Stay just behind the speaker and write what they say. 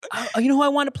You know who I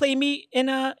want to play me in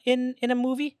a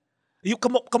movie? Yung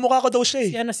kamukha ko daw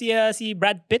siya eh. Si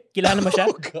Brad Pitt. Kilala mo siya?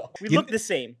 Oh, God. We look the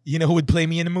same. You know who would play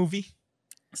me in a movie?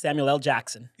 Samuel L.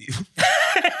 Jackson.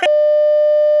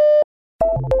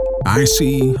 I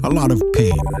see a lot of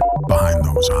pain behind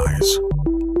those eyes.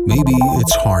 Maybe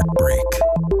it's heartbreak.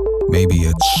 Maybe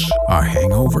it's a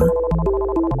hangover.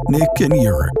 Nick and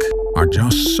Yurik are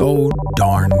just so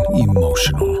darn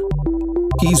emotional.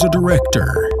 He's a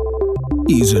director.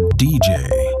 He's a DJ.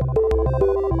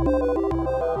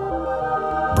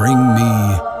 Bring me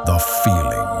the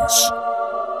feelings.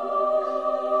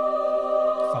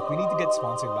 Fuck, we need to get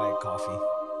sponsored by coffee.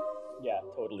 Yeah,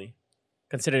 totally.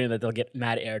 Considering that they'll get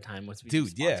mad airtime once we get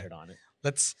sponsored on it.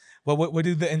 Let's. What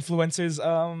do the influencers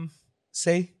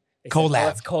say? They Collab. Said,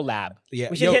 let's collab. Yeah.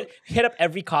 We should hit up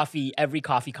every coffee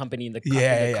company in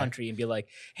the country and be like,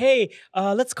 hey,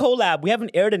 let's collab. We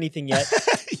haven't aired anything yet.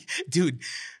 Dude,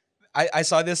 I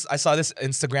saw this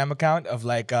Instagram account of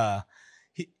like I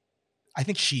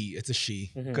think it's a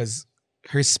she because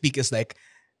her speak is like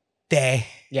te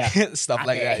stuff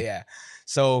like that. Yeah.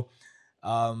 So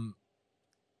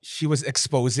she was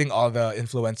exposing all the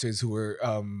influencers who were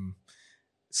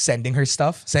sending her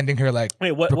like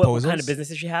what kind of business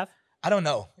does she have? I don't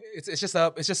know. It's just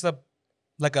a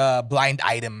like a blind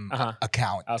item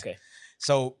account. Okay.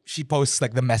 So she posts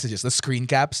like the messages, the screen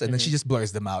caps, and then she just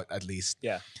blurs them out at least.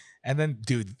 Yeah. And then,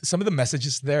 dude, some of the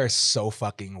messages there are so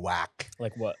fucking whack.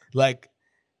 Like what? Like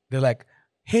they're like,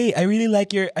 "Hey, I really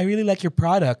like your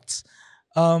products.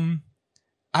 I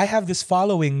have this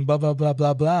following, blah blah blah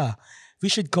blah blah. We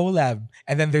should collab."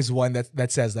 And then there's one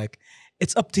that says like,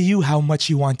 "It's up to you how much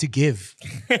you want to give."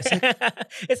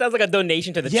 It sounds like a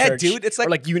donation to the church. Yeah, dude. It's like, or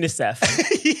like UNICEF.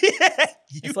 yeah.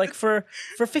 It's like for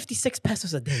 56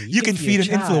 pesos a day. You can feed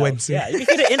an influencer. Yeah, you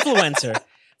can feed an influencer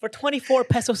for 24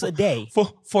 pesos a day.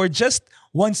 For just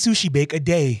one sushi bake a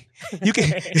day. You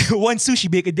can one sushi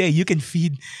bake a day, you can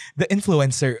feed the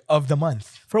influencer of the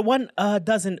month. For one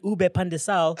dozen ube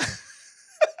pandesal,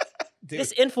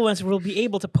 this influencer will be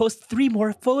able to post 3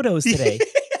 more photos today.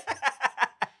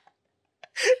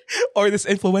 Or this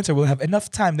influencer will have enough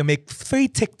time to make 3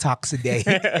 TikToks a day.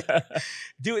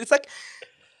 Dude, it's like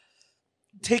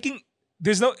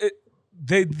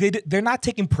they're not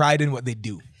taking pride in what they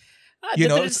do.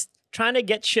 They're just trying to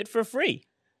get shit for free.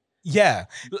 Yeah.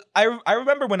 I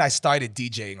remember when I started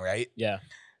DJing, right? Yeah.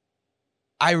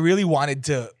 I really wanted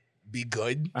to be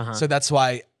good. So that's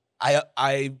why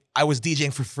I was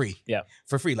DJing for free. Yeah.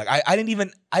 For free. Like I didn't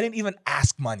even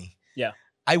ask money. Yeah.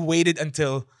 I waited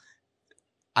until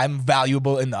I'm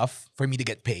valuable enough for me to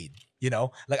get paid, you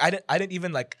know? Like I didn't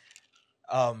even like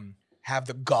have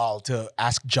the gall to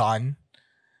ask John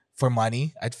for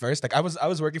money at first. Like I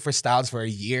was working for Styles for a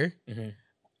year,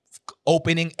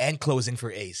 opening and closing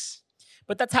for Ace.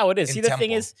 But that's how it is. See, the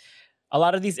thing Temple. is, a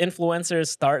lot of these influencers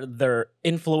start their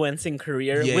influencing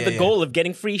career with the goal of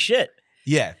getting free shit.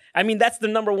 Yeah. I mean, that's the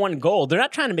number one goal. They're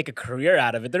not trying to make a career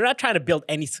out of it. They're not trying to build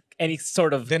any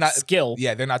sort of skill.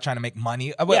 Yeah, they're not trying to make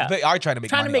money. Well, they are trying to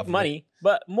make money.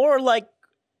 But more like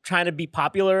trying to be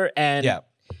popular and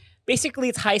basically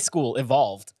it's high school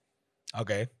evolved.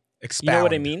 Okay. Expound. You know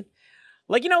what I mean?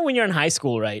 Like, you know, when you're in high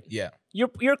school, right? Yeah.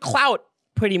 Your clout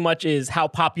pretty much is how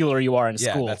popular you are in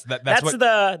school. That's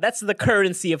the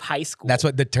currency of high school. That's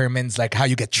what determines like how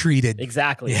you get treated.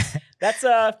 Exactly. Yeah. That's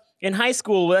in high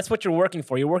school, that's what you're working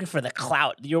for. You're working for the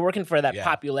clout. You're working for that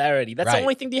popularity. That's the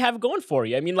only thing they have going for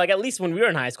you. I mean, like at least when we were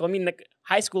in high school. I mean, like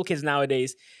high school kids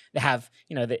nowadays, they have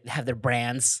their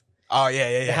brands. Oh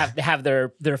yeah. They have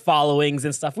their followings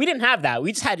and stuff. We didn't have that.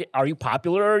 We just had, are you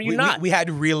popular or are you not? We had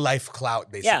real life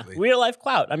clout basically. Yeah, real life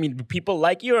clout. I mean, do people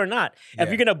like you or not? If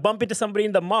you're gonna bump into somebody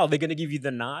in the mall, they're gonna give you the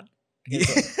nod.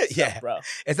 Yeah, bro.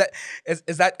 Is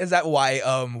that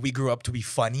why we grew up to be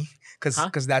funny?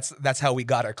 Because that's how we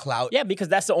got our clout. Yeah, because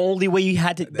that's the only way you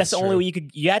had to. That's the only way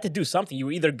you had to do something. You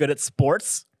were either good at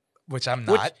sports, which I'm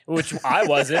not, which I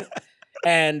wasn't,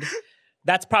 and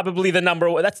that's probably the number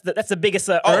one. That's the biggest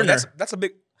earner. That's a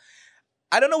big.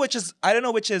 I don't know which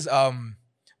is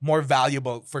more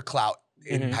valuable for clout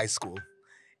in high school.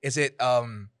 Is it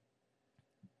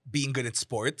being good at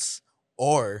sports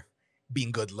or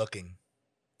being good looking?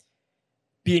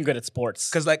 Being good at sports.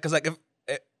 Because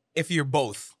if you're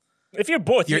both. If you're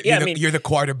both, you're the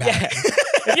quarterback. Yeah.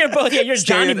 If you're both, you're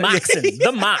Johnny Moxon,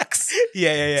 the Mox.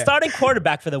 Yeah. Starting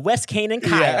quarterback for the West Canaan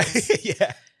Coyotes.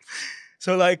 Yeah.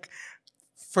 So like,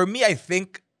 for me, I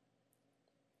think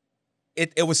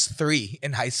it was 3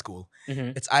 in high school.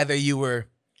 It's either you were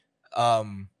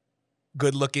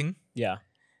good looking, yeah,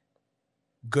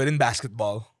 good in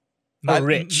basketball, or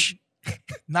rich.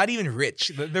 not even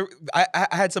rich. I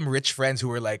had some rich friends who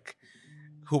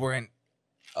weren't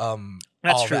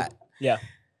That's all true. that. Yeah.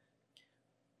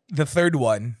 The third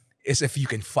one is if you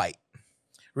can fight.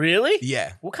 Really?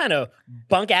 Yeah. What kind of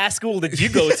bunk ass school did you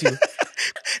go to?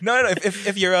 No.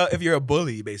 If you're a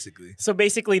bully, basically. So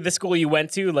basically, the school you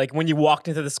went to, like when you walked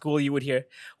into the school, you would hear,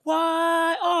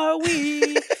 "Why are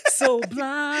we so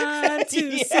blind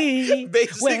to see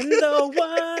basically. when the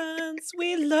ones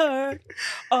we learn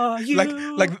are you?"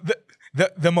 Like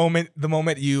the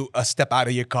moment you step out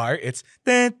of your car, it's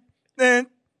dun, dun,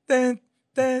 dun,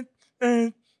 dun,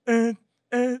 dun, dun,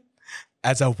 dun.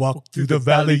 As I walk through the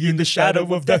valley in the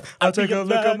shadow of death, I'll take a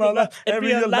look at my life and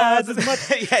realize as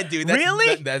much. Yeah, dude.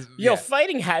 Really? Yeah. Yo,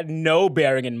 fighting had no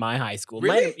bearing in my high school.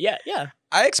 Really? Yeah.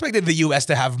 I expected the U.S.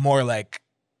 to have more like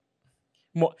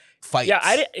More fights. Yeah,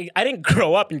 I didn't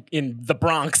grow up in the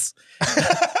Bronx.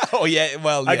 Oh yeah,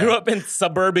 well, yeah. I grew up in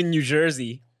suburban New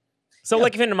Jersey. So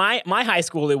like in my high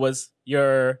school, it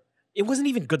wasn't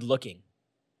even good looking.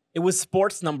 It was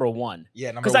sports number one.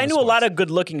 Yeah, because I knew a lot of good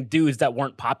looking dudes that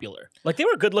weren't popular. Like they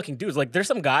were good looking dudes. Like there's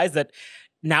some guys that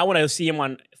now when I see him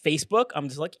on Facebook, I'm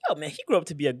just like, yo man, he grew up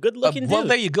to be a good looking dude. Well,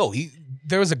 there you go.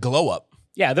 There was a glow up.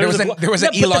 Yeah, there was an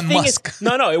Elon Musk.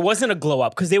 No, it wasn't a glow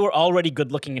up because they were already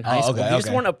good looking in high school. They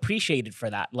just weren't appreciated for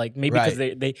that. Like maybe because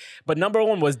they. But number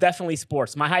one was definitely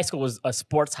sports. My high school was a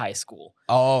sports high school.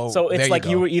 Oh, so it's like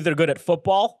you were either good at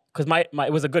football because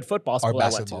it was a good football school or I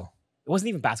went to. It wasn't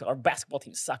even basketball. Our basketball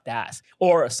team sucked ass.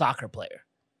 Or a soccer player.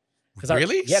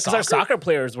 Really? Yeah, because our soccer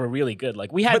players were really good.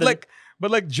 Like we had,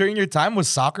 but during your time, was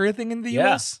soccer a thing in the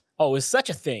U.S.? Oh, it was such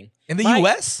a thing in the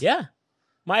U.S. Yeah.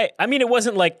 I mean, it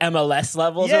wasn't like MLS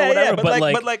levels or whatever,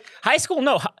 but like high school.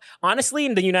 No, honestly,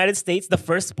 in the United States, the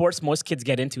first sports most kids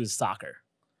get into is soccer.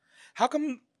 How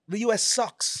come the U.S.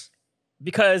 sucks?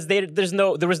 Because there was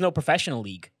no professional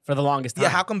league for the longest time. Yeah,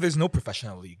 how come there's no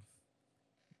professional league?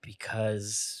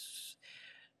 Because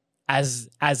as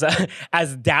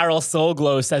Daryl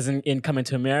Soulglow says in Coming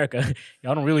to America,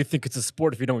 I don't really think it's a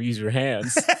sport if you don't use your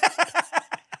hands.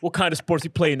 What kind of sports you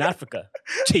play in Africa?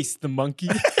 Chase the monkey.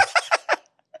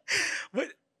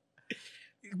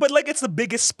 But like it's the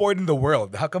biggest sport in the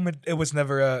world. How come it was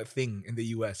never a thing in the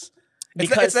US?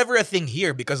 It's never a thing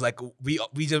here because like we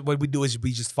just what we do is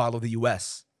we just follow the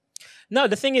US. No,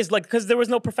 the thing is like because there was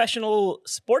no professional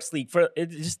sports league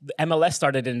MLS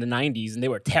started in the 90s and they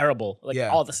were terrible. Like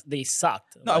they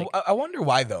sucked. No, I wonder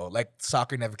why though. Like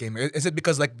soccer never came here. Is it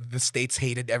because like the States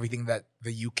hated everything that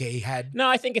the UK had? No,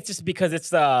 I think it's just because it's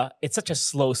such a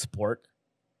slow sport.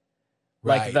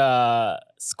 Like the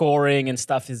scoring and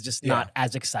stuff is just not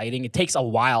as exciting. It takes a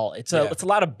while. It's a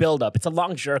lot of build up. It's a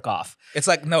long jerk off. It's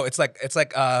like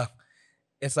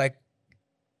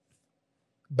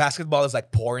basketball is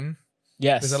like porn.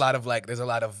 Yes. There's a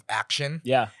lot of action.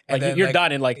 Yeah. And like you're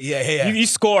done in like you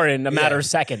score in a matter of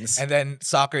seconds. And then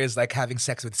soccer is like having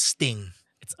sex with Sting.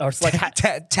 It's like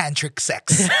tantric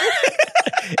sex.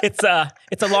 It's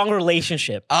a long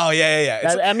relationship. Oh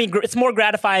yeah. I mean, it's more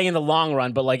gratifying in the long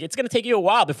run, but like it's gonna take you a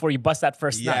while before you bust that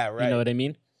first nut. Right. You know what I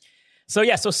mean? So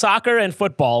soccer and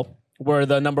football were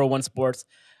the number one sports.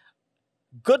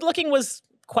 Good looking was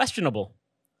questionable.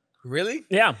 Really?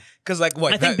 Yeah. Because like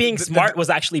what? I think being smart was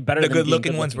actually better. The than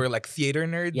good-looking ones were like theater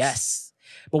nerds. Yes.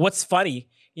 But what's funny,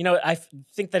 I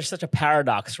think there's such a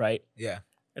paradox, right? Yeah.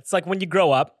 It's like when you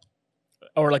grow up,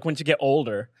 or like when you get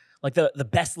older. Like the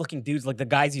best looking dudes, like the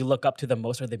guys you look up to the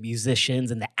most are the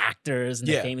musicians and the actors and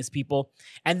the famous people.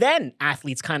 And then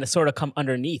athletes kind of sort of come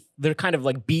underneath. They're kind of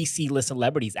like B-C list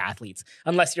celebrities athletes.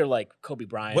 Unless you're like Kobe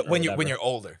Bryant. When you're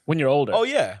older. When you're older. Oh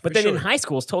yeah. But then in high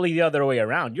school it's totally the other way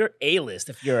around. You're A-list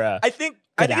if you're a I think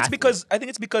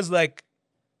it's because like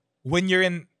when you're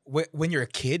a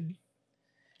kid,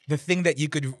 the thing that you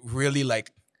could really like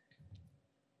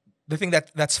the thing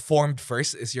that's formed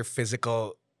first is your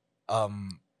physical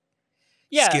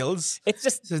skills. It's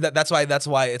just so that's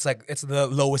why it's like it's the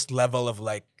lowest level of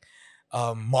like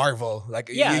marvel. Like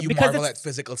you marvel at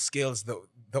physical skills.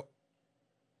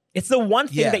 It's the one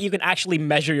thing that you can actually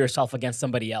measure yourself against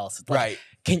somebody else. It's like,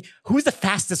 who's the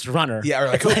fastest runner? Yeah, or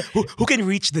like who can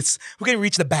reach this? Who can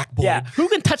reach the backboard? Yeah, who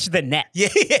can touch the net? Yeah.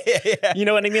 You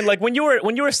know what I mean? Like when you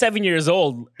were 7 years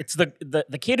old, it's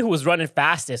the kid who was running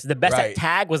fastest, the best at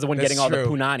tag was the one getting all the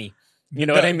punani. You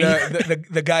know what I mean?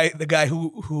 The guy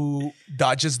who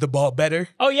dodges the ball better.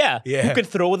 Oh yeah. Who could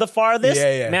throw the farthest?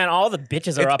 Yeah. Man, all the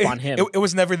bitches are up on him. It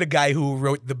was never the guy who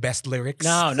wrote the best lyrics.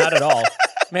 No, not at all.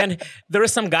 Man, there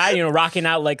was some guy, rocking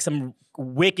out like some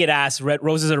wicked ass red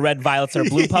roses or red violets or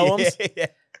blue poems. Yeah.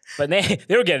 But they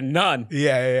were getting none.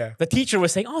 Yeah. The teacher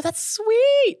was saying, "Oh, that's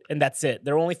sweet," and that's it.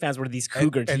 Their only fans were these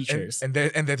cougar teachers. And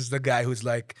there's the guy who's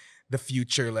like, the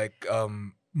future like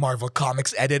Marvel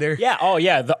Comics editor. Yeah. Oh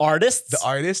yeah. The artists. The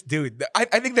artist, dude. I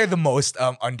think they're the most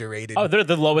underrated. Oh, they're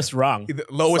the lowest rung. The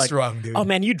lowest like, rung, dude. Oh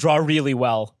man, you draw really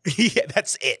well. Yeah,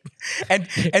 that's it. And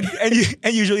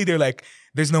usually they're like,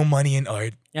 there's no money in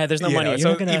art. Yeah, there's no money.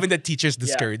 So even the teachers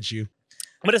discourage you.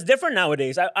 But it's different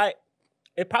nowadays.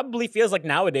 It probably feels like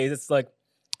nowadays it's like,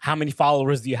 how many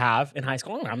followers do you have in high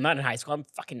school? I'm not in high school. I'm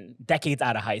fucking decades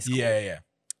out of high school. Yeah.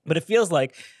 But it feels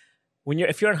like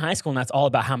if you're in high school and that's all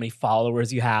about how many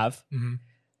followers you have,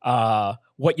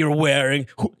 what you're wearing.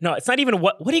 No, it's not even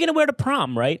what are you gonna wear to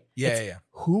prom, right? Yeah.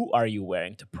 Who are you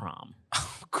wearing to prom?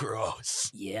 Oh, gross.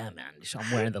 Yeah, man.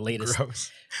 I'm wearing the latest.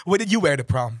 Gross. What did you wear to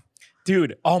prom?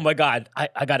 Dude, oh my God.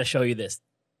 I gotta show you this.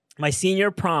 My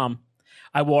senior prom,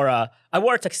 I wore a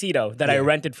tuxedo that I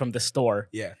rented from the store.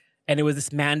 Yeah. And it was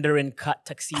this Mandarin cut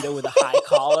tuxedo with a high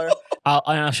collar.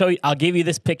 I'll show you. I'll give you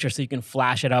this picture so you can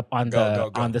flash it up on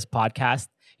on this podcast.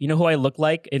 You know who I look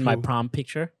like in my prom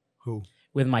picture? Who?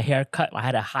 With my hair cut, I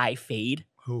had a high fade.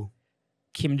 Who?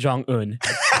 Kim Jong-un.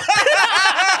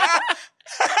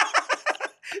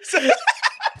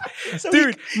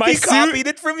 Dude, he copied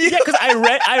it from you? Yeah, because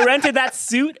I rented that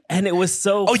suit and it was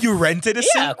so. Oh, you rented a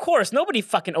suit? Yeah, of course. Nobody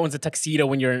fucking owns a tuxedo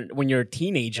when you're a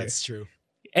teenager. That's true.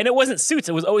 And it wasn't suits;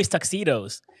 it was always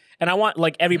tuxedos. And I want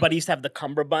everybody used to have the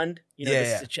cummerbund,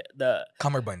 the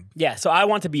cummerbund. Yeah, so I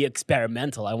want to be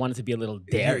experimental. I wanted to be a little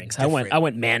daring. So I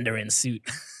went Mandarin suit.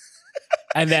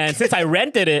 And then since I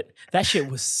rented it, that shit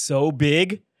was so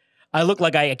big. I looked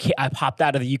like I popped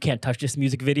out of the "You Can't Touch This"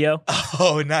 music video.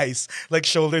 Oh, nice! Like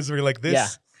shoulders were like this. Yeah.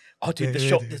 Oh, dude,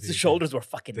 the shoulders were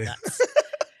fucking nuts.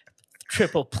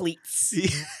 Triple pleats,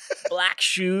 black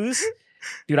shoes.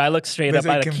 Dude, I looked straight up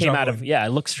like I came out of I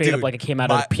looked straight up like I came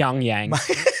out of Pyongyang.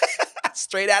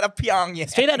 Straight out of Pyongyang.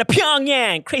 Straight out of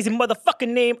Pyongyang. Crazy motherfucking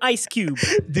name, Ice Cube.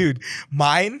 Dude,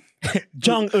 mine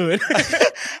Jong-un.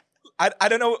 I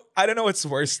don't know what's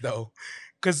worse though.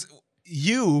 Cause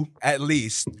you at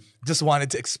least just wanted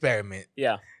to experiment.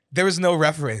 Yeah. There was no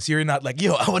reference. You're not like,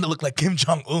 yo, I want to look like Kim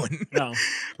Jong-un. No.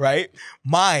 Right?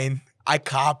 Mine, I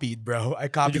copied, bro.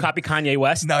 Did you copy Kanye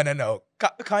West? No.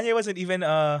 Kanye wasn't even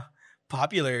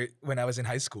popular when I was in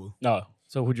high school. No.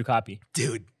 So who'd you copy?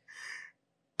 Dude,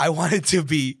 I wanted to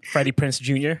be Freddie Prinze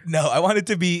Jr.? No, I wanted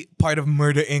to be part of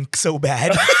Murder Inc. so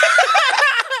bad.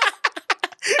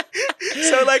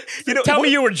 So like, tell me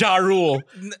you were Ja Rule.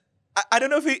 I don't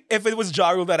know if it was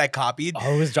Ja Rule that I copied.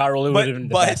 Oh, it was Ja Rule. It would have been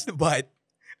the best. But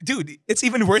dude, it's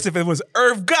even worse if it was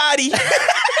Irv Gotti.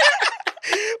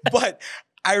 But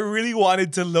I really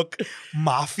wanted to look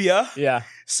mafia. Yeah.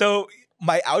 So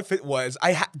my outfit was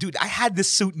I had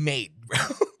this suit made, bro.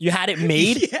 You had it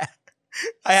made? Yeah.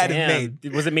 I had it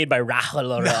made. Was it made by Rachel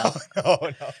Laurel?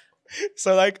 No.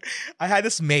 So like I had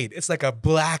this made. It's like a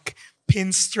black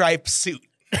pinstripe suit.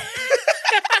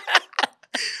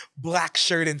 Black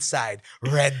shirt inside,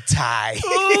 red tie.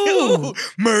 Ooh.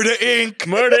 Murder Inc.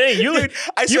 Murder Inc. Dude,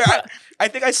 I swear, I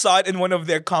think I saw it in one of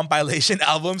their compilation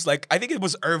albums. Like, I think it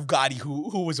was Irv Gotti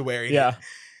who was wearing it.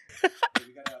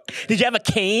 Did you have a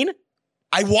cane?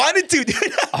 I wanted to,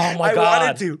 dude. Oh my God. I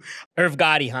wanted to. Irv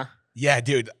Gotti, huh? Yeah,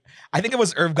 dude. I think it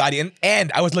was Irv Gotti.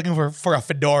 And I was looking for a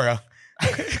fedora.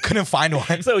 Couldn't find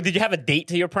one. So did you have a date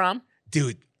to your prom?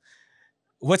 Dude,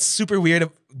 what's super weird,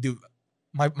 dude,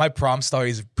 my prom story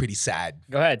is pretty sad.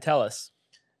 Go ahead, tell us.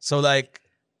 So like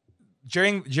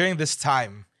during this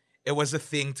time, it was a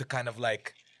thing to kind of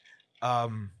like,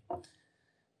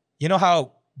 you know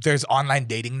how there's online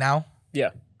dating now?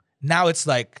 Yeah. Now it's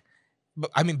like,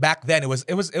 I mean, back then it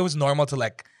was normal to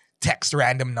like text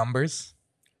random numbers.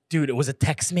 Dude, it was a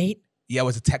text mate? Yeah, it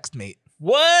was a text mate.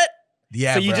 What?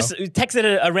 Yeah, so you just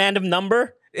texted a random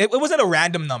number? It wasn't a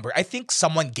random number. I think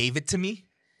someone gave it to me.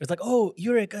 It was like, oh,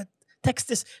 you're text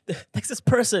this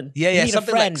person. Yeah,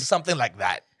 something like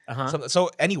that. Uh-huh.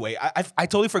 So anyway, I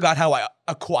totally forgot how I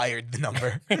acquired the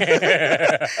number.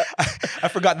 I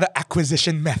forgot the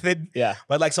acquisition method. Yeah.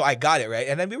 But like, so I got it, right?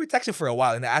 And then we were texting for a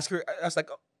while, and I asked her, I was like,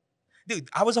 oh, dude,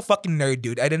 I was a fucking nerd,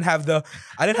 dude. I didn't have the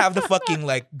fucking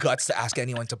like guts to ask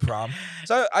anyone to prom.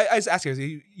 So I just asked her,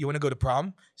 you want to go to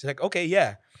prom? She's like, okay,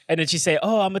 yeah. And did she say,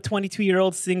 oh, I'm a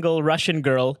 22-year-old single Russian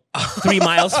girl 3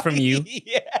 miles from you?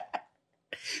 Yeah.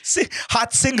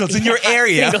 Hot singles in your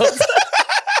area.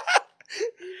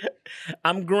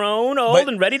 I'm grown, old,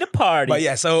 and ready to party. But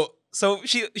yeah, so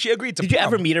she agreed to Did you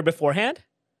ever meet her beforehand?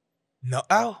 No.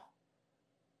 Oh,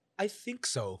 I think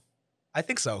so.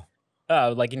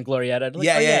 Oh, like in Glorietta? Like,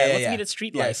 yeah. Let's meet at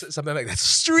Street Life. Yeah, something like that.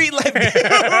 Street Life,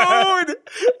 dude.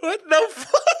 What the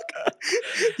fuck?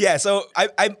 Yeah, so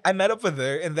I met up with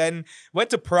her and then went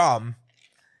to prom.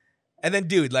 And then,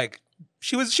 dude, like,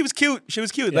 she was cute. She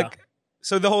was cute. Yeah. Like,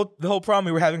 so the whole prom,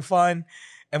 we were having fun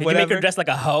and Did whatever. you make her dress like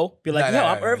a hoe? Be like,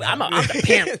 I'm Irving. I'm the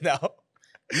pimp. No.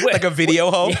 Wear- Like a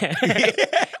video hoe.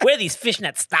 Yeah. Wear these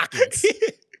fishnet stockings.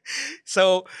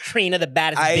 So Trina, the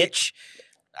baddest bitch.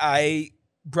 I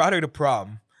brought her to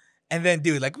prom. And then,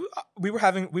 dude, like we were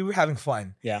having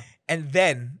fun. Yeah. And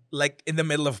then, like in the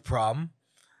middle of prom,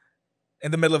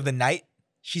 in the middle of the night,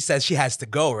 she says she has to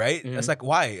go, right? Mhm. I was like,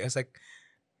 why? I was like,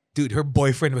 dude, her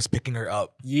boyfriend was picking her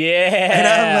up. Yeah. And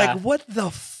I'm like, what the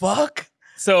fuck?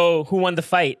 So who won the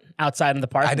fight outside in the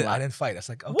parking lot? I didn't fight. I was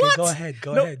like, okay, What? go ahead,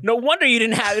 go no, ahead. no wonder you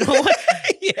didn't have it.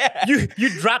 Yeah. You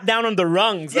dropped down on the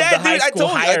rungs Yeah, of the high dude, school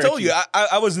I hierarchy. told you.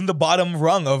 I was in the bottom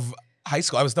rung of high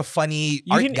school. I was the funny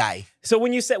art didn't- guy. So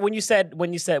when she said,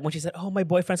 oh, my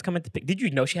boyfriend's coming to pick, did you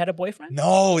know she had a boyfriend?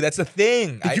 No, that's the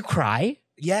thing. Did you cry?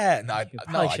 Yeah, no, You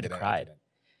probably I should have didn't. cried.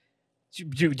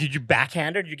 Did you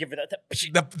backhand her? Did you give her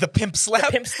that? The pimp slap.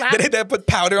 The pimp slap? Did I put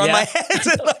powder on Yeah. my hands?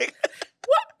 Like,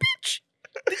 What, bitch?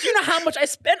 Did you know how much I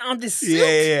spent on this suit?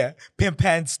 yeah. Pimp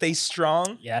hands stay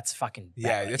strong. Yeah, it's fucking bad.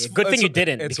 Yeah, Like, it's- good thing it's- you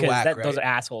didn't it's because whack, those right?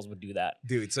 assholes would do that.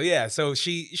 Dude, so yeah, so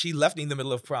she left me in the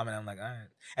middle of prom and I'm like, all right.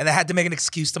 And I had to make an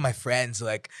excuse to my friends,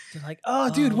 like, They're like, oh,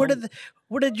 dude, where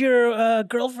did your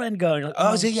girlfriend go? And you're like,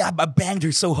 oh, so yeah, I banged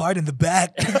her so hard in the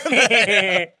back.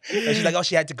 And she's like, oh,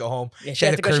 she had to go home. Yeah, she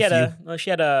had a to go. curfew. She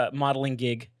had a modeling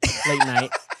gig late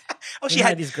night. Oh, You know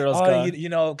how these girls go. you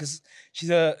know, because she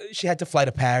had to fly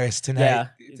to Paris tonight.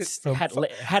 Yeah, From-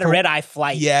 had a red eye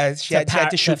flight. yeah, she had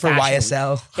to shoot for Fashion Week.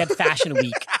 YSL. She had Fashion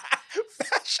Week.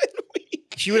 Fashion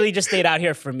Week. She really just stayed out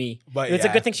here for me. But It's a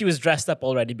yeah. good thing she was dressed up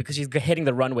already because she's hitting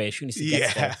the runway as soon as she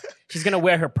gets Yeah. there. She's gonna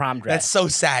wear her prom dress. That's so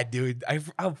sad, dude. I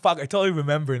totally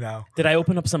remember now. Did I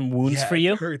open up some wounds Yeah, for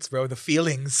you? It hurts, bro. The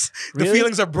feelings. Really? The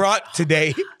feelings are brought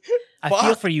today. I feel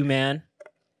Fuck. for you, man.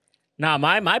 Nah,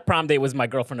 my prom date was my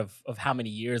girlfriend of how many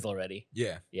years already?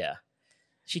 Yeah. Yeah.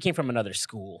 She came from another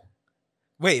school.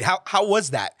 Wait, how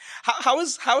was that? How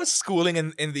is schooling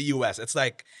in the US? It's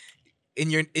like in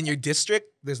your district,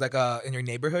 there's like in your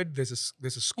neighborhood, there's a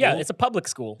school. Yeah, it's a public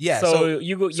school. Yeah, So, so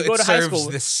you go it to high serves school.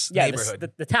 this Yeah,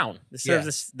 neighborhood. the town. This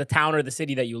serves the town or the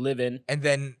city that you live in. And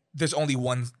then there's only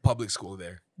one public school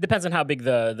there. Depends on how big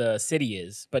the city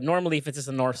is. But normally, if it's just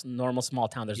a normal small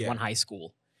town, there's Yeah. one high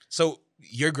school. So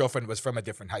your girlfriend was from a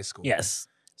different high school. Yes.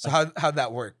 So how'd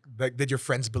that work? Like, did your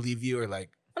friends believe you or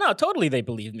like? No, totally. They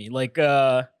believed me. Like,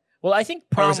 well, I think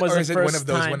prom was or the is it first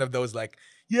one of those like,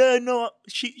 yeah, no,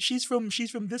 she's from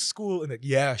this school, and like,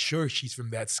 yeah, sure, she's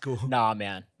from that school. Nah,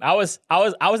 man. I was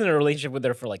in a relationship with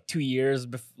her for like 2 years,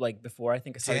 before I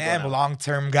think I started going Damn, out.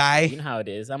 long-term guy. You know how it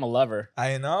is. I'm a lover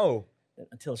I know.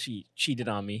 until she cheated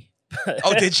on me.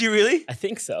 Oh, did she really? I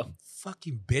think so.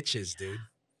 Fucking bitches, dude.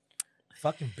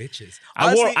 Fucking bitches.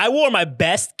 I wore my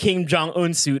best Kim Jong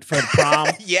Un suit for prom,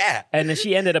 Yeah. and then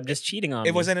she ended up just cheating on me.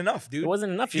 It wasn't enough, dude. It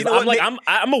wasn't enough. You She's know I'm what, like,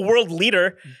 I'm a world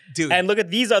leader, Dude, and look at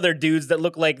these other dudes that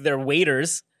look like they're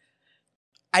waiters.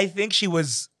 I think she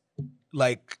was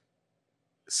like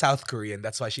South Korean.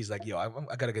 That's why she's like, yo,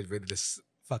 I gotta get rid of this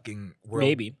fucking world.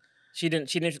 Maybe she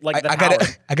didn't like the I power.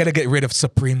 gotta get rid of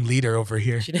Supreme Leader over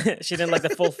here. She didn't like the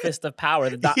full fist of power,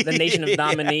 the nation of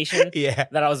domination Yeah.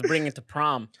 that I was bringing to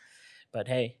prom. But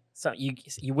hey, so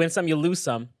you win some, you lose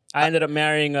some. I ended up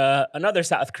marrying another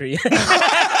South Korean.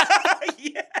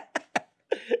 Yeah.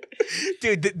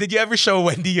 Dude, did you ever show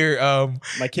Wendy your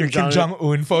My Kim Jong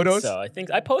Un photos? So I think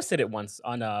I posted it once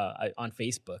on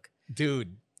Facebook.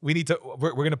 Dude, we're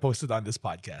gonna post it on this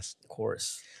podcast. Of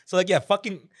course. So like, yeah,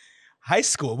 fucking high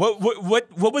school.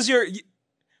 What was your?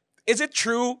 Is it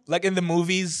true? Like in the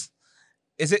movies,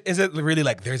 is it really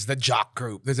like there's the jock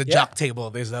group, there's a Yeah. jock table,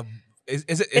 there's a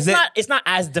It's not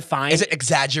as defined. is it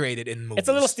exaggerated in movies? It's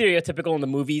a little stereotypical in the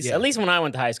movies. Yeah. At least when I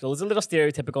went to high school, it's a little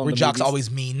stereotypical in Were the jocks movies.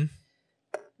 always mean?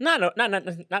 No,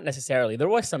 not necessarily. There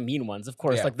was some mean ones, of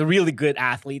course. Yeah. Like the really good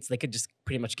athletes, they could just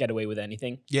pretty much get away with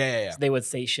anything. Yeah. So they would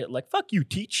say shit like "fuck you,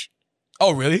 teach."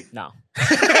 Oh, really? No,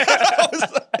 I was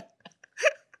like-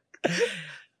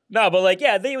 no, but like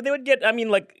yeah, they would get. I mean,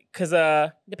 like because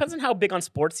depends on how big on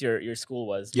sports your school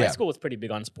was. My Yeah. school was pretty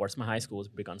big on sports. My high school was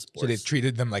big on sports. So they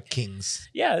treated them like kings.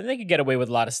 Yeah, they could get away with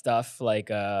a lot of stuff. Like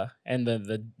and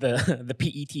the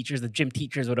PE teachers, the gym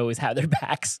teachers would always have their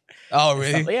backs. Oh, So,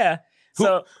 really? yeah. Who-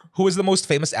 So Who was the most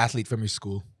famous athlete from your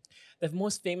school? the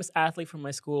most famous athlete from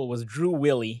my school was Drew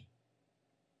Willie,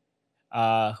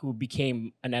 who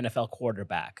became an NFL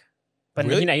quarterback. But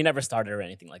Really? he never started or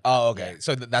anything like that. Oh, okay. Yeah,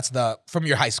 So that's from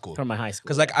your high school. from my high school.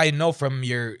 Because like I know from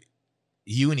your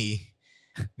uni,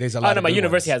 there's a lot. oh no, of my good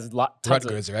university ones. has tons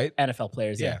Rutgers, of right? NFL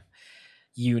players. Yeah.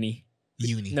 Uni.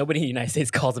 Uni. Nobody in the United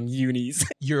States calls them unis.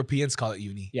 Europeans call it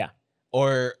uni. Yeah.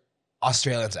 Or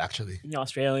Australians, actually.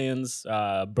 Australians,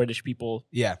 British people.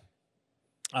 Yeah.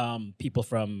 People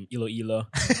from Iloilo.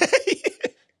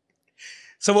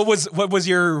 So what was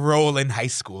your role in high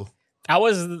school? I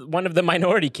was one of the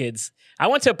minority kids. I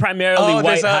went to a primarily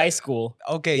white high school.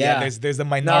 Okay, yeah. There's the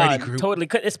minority group. Totally,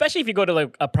 especially if you go to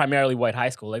like a primarily white high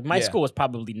school. Like my school was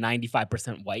probably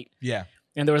 95% white. Yeah.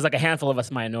 And there was like a handful of us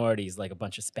minorities, like a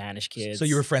bunch of Spanish kids. So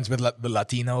you were friends with the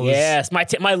Latinos? Yes.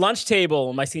 My lunch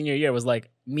table my senior year was like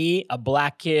me, a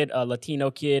black kid, a Latino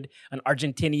kid, an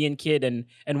Argentinian kid, and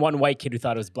one white kid who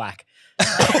thought it was black.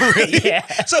 Oh, really? Yeah.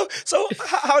 So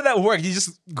how did that work? You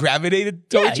just gravitated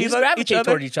towards each other?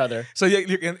 Toward each other. So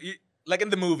you're like in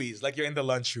the movies, like you're in the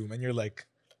lunchroom and you're like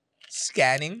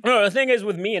scanning? No, the thing is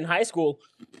with me in high school,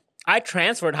 I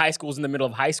transferred high schools in the middle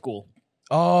of high school.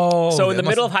 Oh. So in the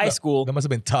middle of high school. That must have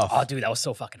been tough. Oh, dude, that was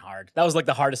so fucking hard. That was like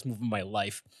the hardest move of my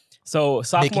life. So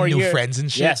sophomore year. Making new friends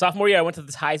and shit? Yeah, sophomore year, I went to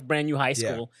this brand new high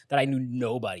school that I knew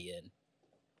nobody in.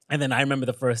 And then I remember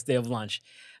the first day of lunch,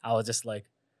 I was just like,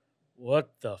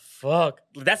 what the fuck?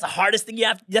 That's the hardest thing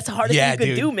that's the hardest thing you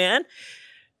could do, man.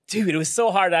 Dude, it was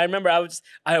so hard. I remember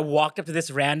I walked up to this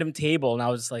random table and I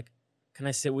was just like, can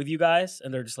I sit with you guys?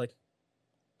 And they're just like,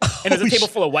 and there's a table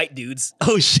full of white dudes.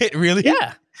 Oh shit, really?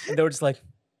 Yeah. And they were just like,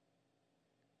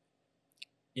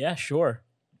 yeah, sure.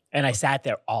 And I sat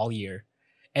there all year.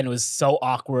 And it was so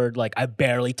awkward. Like, I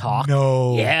barely talked.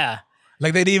 No. Yeah.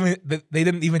 Like, they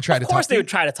didn't even try to talk to you? Of course they would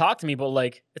try to talk to me, but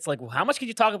like, it's like, well, how much could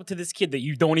you talk to this kid that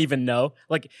you don't even know?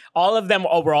 Like, all of them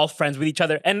were all friends with each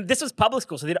other. And this was public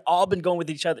school, so they'd all been going with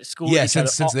each other, school with each other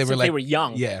since they were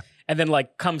young. Yeah. And then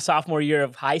like, come sophomore year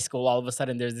of high school, all of a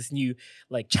sudden there's this new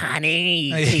like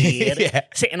Chinese kid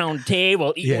sitting on the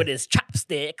table eating with his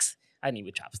chopsticks. I didn't eat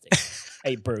with chopsticks. I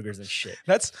ate burgers and shit.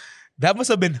 That must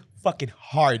have been fucking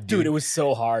hard, dude. It was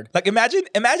so hard. Like, imagine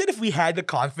if we had the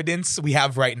confidence we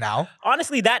have right now.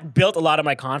 Honestly, that built a lot of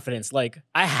my confidence. Like,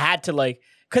 I had to like,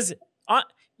 because, when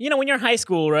you're in high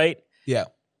school, right? Yeah.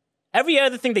 Every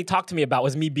other thing they talked to me about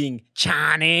was me being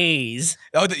Chinese.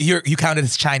 Oh, you counted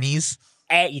as Chinese?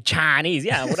 Hey, Chinese.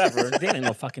 Yeah, whatever. They didn't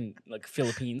know fucking, like,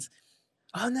 Philippines.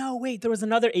 Oh, no, wait. There was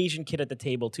another Asian kid at the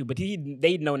table, too. But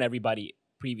they'd known everybody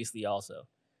previously also.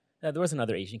 Yeah, there was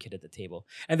another Asian kid at the table.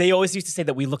 And they always used to say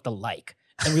that we looked alike.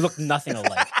 And we looked nothing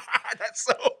alike. That's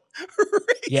so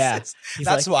racist. Yeah.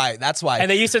 That's why. And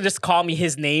they used to just call me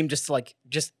his name just because.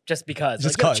 Just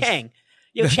like, yo, Chang.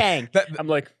 Yo, Chang. I'm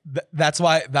like... That's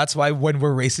why when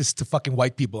we're racist to fucking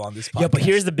white people on this podcast. Yeah, but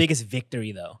here's the biggest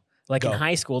victory, though. Like, in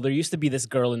high school, there used to be this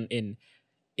girl in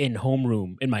my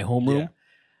homeroom. Yeah.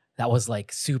 That was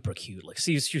like super cute. Like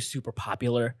she was super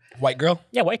popular. White girl?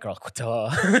 Yeah, white girl.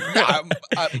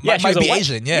 Yeah, she was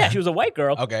Asian. Yeah, she was a white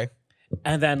girl. Okay.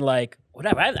 And then like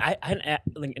whatever. I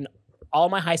like in all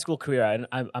my high school career,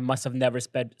 I must have never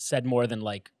said more than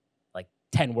like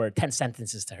 10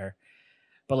 sentences to her.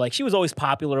 But like she was always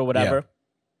popular or whatever.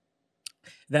 Yeah.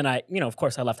 Then of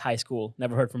course I left high school,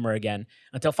 never heard from her again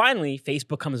until finally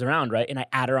Facebook comes around, right? And I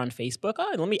add her on Facebook.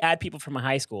 Oh, let me add people from my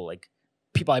high school, like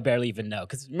people I barely even know.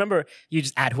 Because remember, you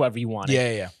just add whoever you wanted.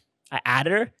 Yeah. I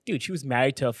added her. Dude, she was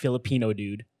married to a Filipino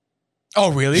dude.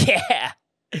 Oh, really? Yeah.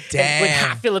 Damn. With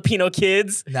half Filipino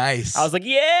kids. Nice. I was like,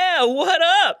 yeah, what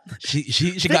up?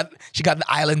 She got the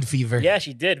island fever. Yeah,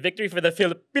 she did. Victory for the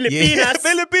Filipinas. Yeah.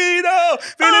 Filipino.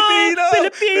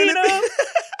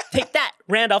 Take that,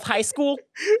 Randolph High School.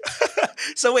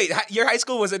 So wait, your high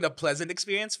school wasn't a pleasant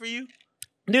experience for you?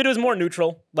 Dude, it was more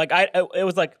neutral. Like it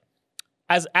was like,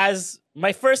 as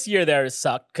my first year there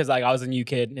sucked because like I was a new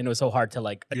kid and it was so hard to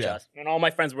like adjust. Yeah. And all my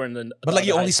friends were in the But like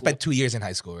you only spent 2 years in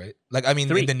high school, right? Like I mean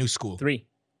 3. in the new school. 3.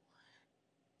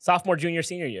 Sophomore, junior,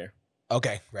 senior year.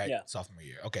 Okay, right. Yeah. Sophomore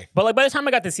year. Okay. But like by the time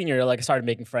I got to senior year, like I started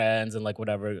making friends and like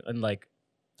whatever. And like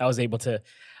I was able to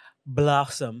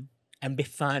blossom and be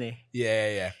funny.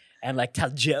 Yeah. And like tell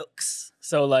jokes.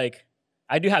 So like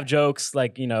I do have jokes,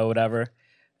 like, whatever.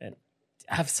 And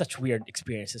I have such weird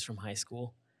experiences from high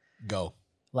school. Go.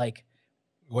 Like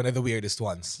one of the weirdest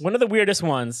ones.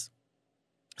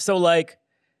 So like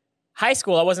high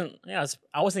school, I wasn't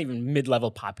even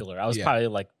mid-level popular. I was probably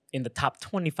like in the top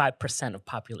 25% of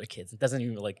popular kids. It doesn't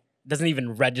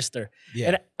even register. Yeah.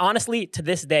 And honestly, to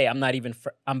this day,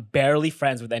 I'm barely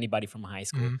friends with anybody from high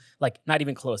school. Mm-hmm. Like not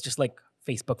even close, just like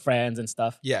Facebook friends and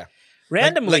stuff. Yeah.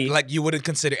 Randomly. Like you wouldn't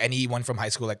consider anyone from high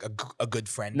school like a good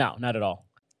friend? No, not at all.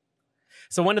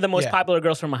 So one of the most popular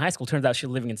girls from my high school, turns out she's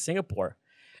living in Singapore.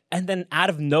 And then out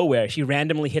of nowhere, she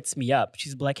randomly hits me up.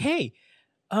 She's like, hey,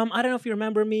 I don't know if you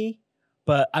remember me,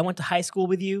 but I went to high school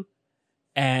with you.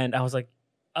 And I was like,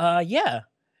 yeah.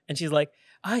 And she's like,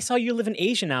 I saw you live in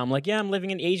Asia now. I'm like, yeah, I'm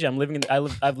living in Asia.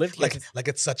 I've lived here. Like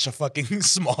it's such a fucking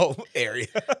small area.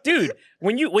 Dude,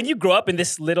 when you grow up in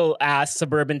this little ass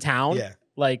suburban town,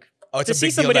 like it's to a see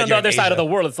big deal somebody that on the you're other in side of Asia.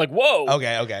 the world, it's like, whoa.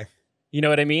 Okay. You know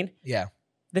what I mean? Yeah.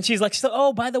 Then she's like,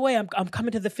 oh, by the way, I'm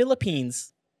coming to the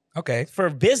Philippines Okay. for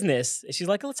business. And she's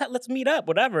like, let's meet up,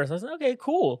 whatever. So I was like, okay,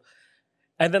 cool.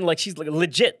 And then like she's like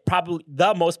legit, probably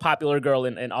the most popular girl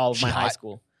in all of my high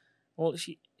school. Well,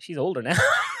 she's older now.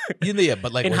 Yeah,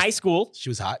 but like in high school, she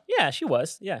was hot. Yeah, she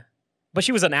was. Yeah, but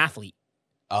she was an athlete,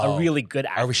 a really good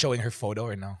athlete. Are we showing her photo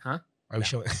or no? Huh? Are we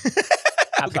showing?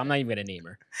 I'm not even gonna name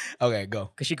her. Okay,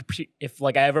 go. Because if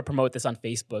like I ever promote this on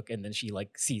Facebook and then she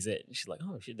like sees it and she's like,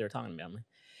 oh shit, they're talking to me. I'm like,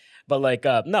 but like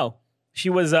no, she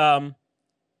was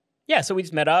yeah. So we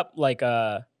just met up, like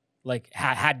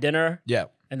had dinner, Yeah,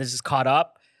 and then just caught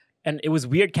up, and it was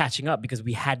weird catching up because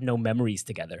we had no memories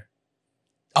together.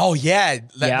 Oh yeah,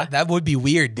 that would be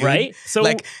weird, dude. Right? So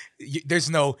like, there's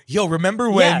no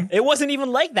remember when? Yeah, it wasn't even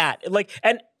like that. Like,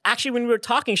 and actually, when we were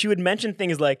talking, she would mention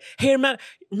things like, "Hey,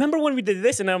 remember when we did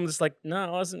this?" And I'm just like, "No, I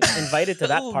wasn't invited to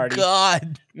that party."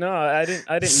 God, no, I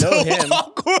didn't so know him.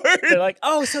 Awkward. They're like,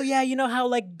 "Oh, so yeah, you know how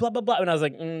like blah blah blah," and I was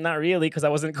like, "Not really," because I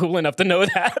wasn't cool enough to know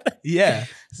that. Yeah,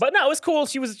 but no, it was cool.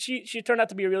 She turned out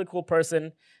to be a really cool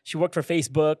person. She worked for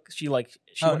Facebook. She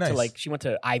went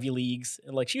to Ivy Leagues.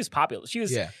 And, like she was popular. She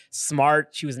was smart.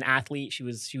 She was an athlete. She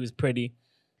was pretty.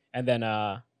 And then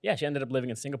she ended up living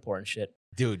in Singapore and shit.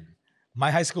 Dude, my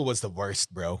high school was the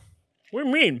worst, bro. What do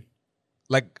you mean?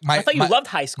 Like I thought you loved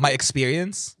high school. My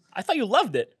experience. I thought you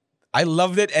loved it. I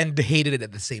loved it and hated it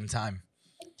at the same time.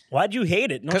 Why'd you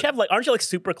hate it? Aren't you like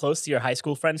super close to your high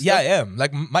school friends? Yeah, I am.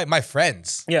 Like my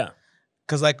friends. Yeah.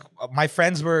 Cause like my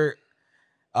friends were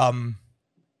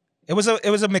it was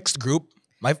a mixed group.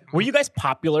 Were you guys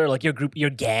popular? Like your group, your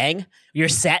gang, your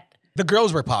set? The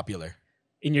girls were popular.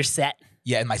 In your set?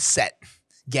 Yeah, in my set.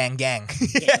 Gang. Gang.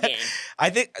 I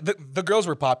think the girls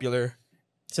were popular.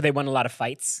 So they won a lot of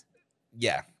fights?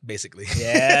 Yeah, basically.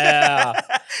 Yeah.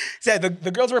 So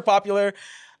the girls were popular.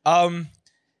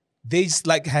 They just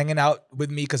like hanging out with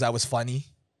me because I was funny.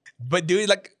 But dude,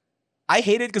 like I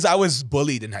hated because I was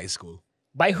bullied in high school.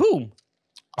 By whom?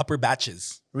 Upper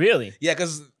batches. Really? Yeah,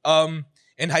 because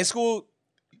in high school,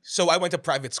 so I went to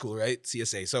private school, right?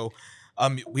 CSA. So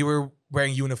we were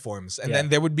wearing uniforms. And then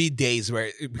there would be days where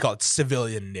we call it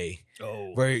civilian day.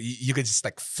 Oh. Where you could just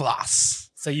like floss.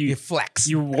 So you flex.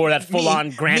 You wore that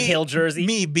full-on Grant Hill jersey?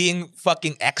 Me being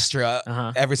fucking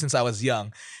extra ever since I was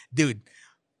young. Dude,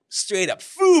 straight up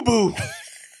FUBU.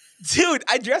 Dude,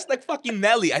 I dressed like fucking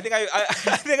Nelly. I think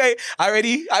I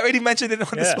already mentioned it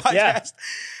on this podcast. Yeah.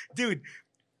 Dude,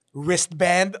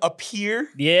 wristband up here.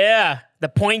 Yeah, the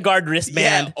point guard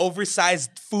wristband. Yeah,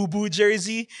 oversized FUBU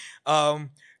jersey.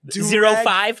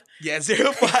 05? Yeah,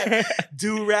 05.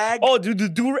 Do-rag. Oh,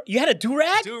 you had a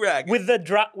do-rag? Do-rag. With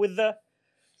the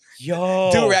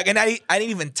yo. Do-rag, and I didn't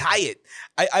even tie it.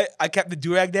 I kept the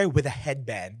do-rag there with a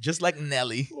headband, just like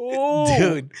Nelly. Ooh.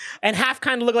 Dude. And half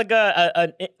kind of looked like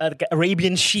a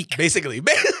Arabian sheik. Basically.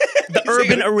 The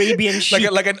urban Arabian sheik.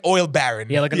 Like an oil baron.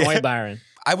 Yeah, like an oil baron.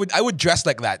 I would dress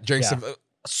like that during some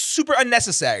super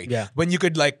unnecessary. Yeah. When you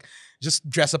could like just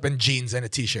dress up in jeans and a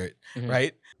t-shirt,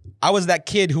 right? I was that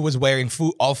kid who was wearing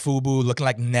all FUBU, looking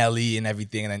like Nelly and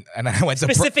everything, and I went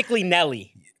specifically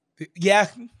Nelly. Yeah,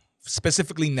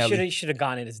 specifically Nelly. Should have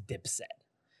gone in as Dipset,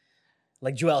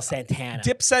 like Joel Santana.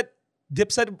 Dipset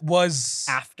was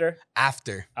after.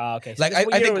 Oh, okay. So like I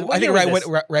think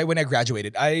right when I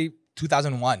graduated,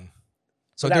 2001.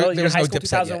 So there was no Dipset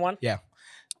 2001. Yeah.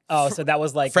 Oh, so that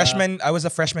was like freshman. I was a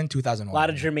freshman 2001. A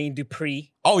lot of Jermaine Dupri.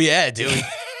 Oh yeah, dude.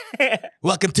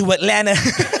 Welcome to Atlanta.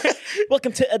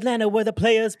 Welcome to Atlanta, where the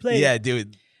players play. Yeah,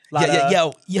 dude.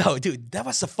 Yo, dude, that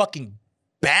was a fucking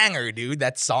banger, dude.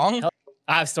 That song.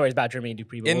 I have stories about Jermaine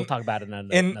Dupri, but we'll talk about it another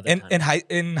time.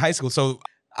 In high school. So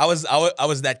I was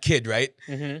that kid, right?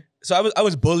 Mm-hmm. So I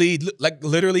was bullied. Like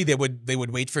literally, they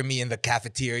would wait for me in the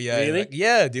cafeteria. Really? Like,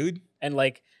 yeah, dude. And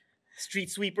like, street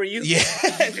sweeper you? Yeah.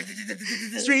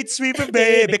 Street sweeper,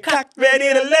 baby, cocked, ready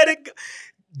to let it go.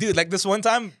 Dude, like this one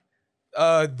time,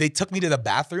 they took me to the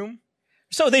bathroom.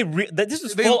 So this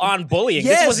was full on bullying.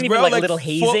 Yes, this wasn't even like a little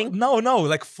hazing. No,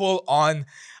 like full on.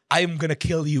 I'm gonna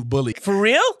kill you, bully. For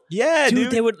real? Yeah,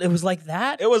 dude. It was like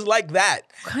that. It was like that.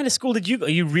 What kind of school did you go?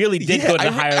 You really did go to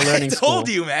the higher learning school. I told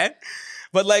you, man.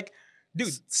 But like,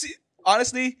 dude, see,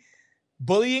 honestly,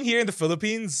 bullying here in the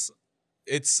Philippines,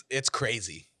 it's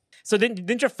crazy. So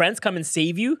didn't your friends come and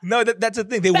save you? No, that's the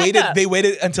thing. They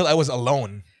waited until I was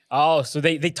alone. Oh, so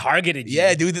they targeted you.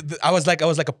 Yeah, dude. I was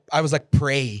like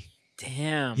prey.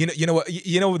 Damn. You know what?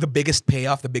 You know the biggest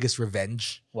payoff, the biggest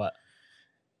revenge. What?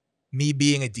 me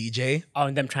being a DJ. Oh,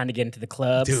 and them trying to get into the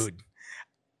clubs. Dude,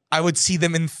 I would see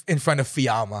them in front of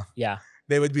Fiamma. Yeah.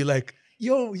 They would be like,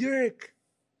 yo, Yurik.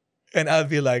 And I'd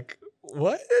be like,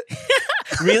 what?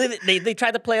 Really? They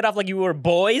tried to play it off like you were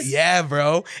boys? Yeah,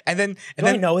 bro. And then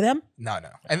I know them? No.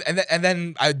 And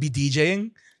then I would be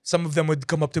DJing. Some of them would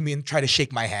come up to me and try to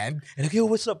shake my hand. And like, yo,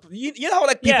 what's up? You know how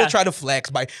like people try to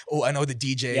flex by, oh, I know the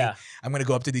DJ. Yeah. I'm going to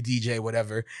go up to the DJ,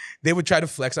 whatever. They would try to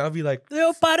flex. And I'll be like,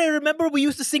 yo, pare, remember we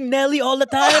used to sing Nelly all the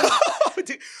time?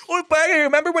 Oh, pare,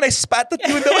 remember when I spat at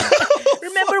you in the...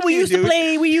 Remember we used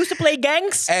to play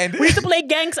gangs? And we used to play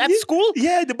gangs at school?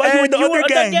 Yeah, the you were the other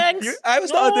gang. I was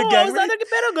the other gang. I was the other gang.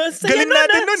 Pero saya galing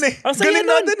natin nun eh. Galing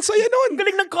natin, saya nun.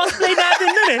 Galing ng cosplay natin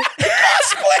nun eh.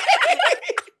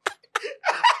 Cosplay!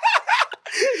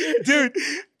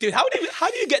 Dude, how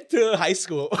do you get to high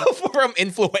school from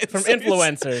influencers? From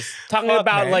influencers, talking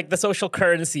about like the social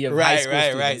currency of high school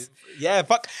students. Right. Yeah,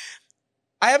 fuck.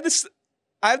 I have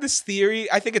this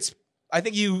theory. I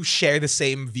think you share the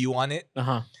same view on it.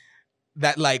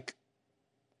 That like,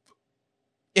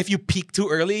 if you peak too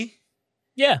early,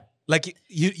 like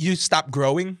you stop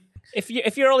growing.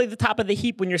 If you're only the top of the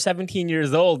heap when you're 17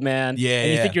 years old, man, and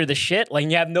you think you're the shit, like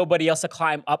you have nobody else to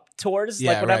climb up towards,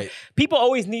 like whatever. Right. People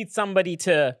always need somebody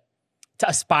to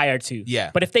aspire to.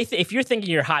 Yeah. But if you're thinking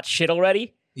you're hot shit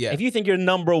already, if you think you're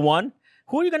number one,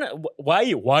 who are you gonna? Why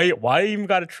you even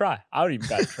gotta try? I don't even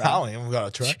gotta try. I don't even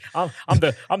gotta try.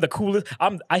 I'm the coolest.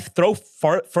 I throw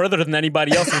further than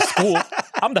anybody else in school.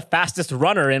 I'm the fastest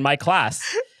runner in my class.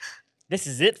 This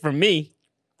is it for me.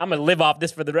 I'm going to live off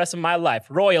this for the rest of my life.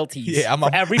 Royalties for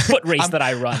every foot race that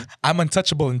I run. I'm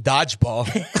untouchable in dodgeball.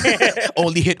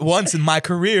 Only hit once in my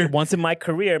career. Once in my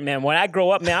career, man. When I grow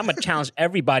up, man, I'm going to challenge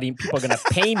everybody and people are going to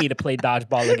pay me to play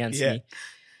dodgeball against me.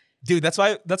 Dude, that's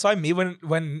why me,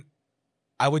 when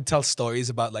I would tell stories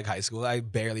about like high school, I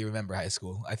barely remember high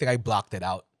school. I think I blocked it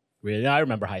out. Really? I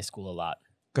remember high school a lot.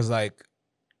 Because like...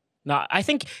 No, I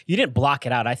think you didn't block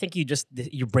it out. I think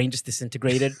your brain just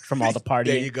disintegrated from all the partying.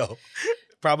 There you go.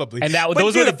 Probably. And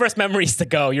those were the first memories to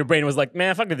go. Your brain was like,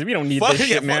 man, fuck this. We don't need this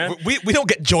shit, man. We don't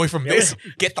get joy from this.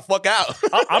 Get the fuck out.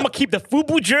 I'm going to keep the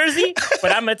FUBU jersey,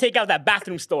 but I'm going to take out that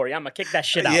bathroom story. I'm going to kick that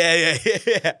shit out.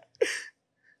 Yeah.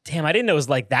 Damn, I didn't know it was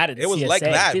like that at CSA. It was like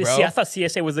that, bro. See, I thought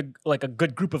CSA was like a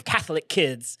good group of Catholic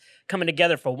kids coming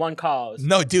together for one cause.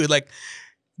 No, dude, like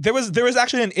there was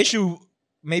actually an issue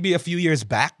maybe a few years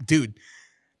back. Dude,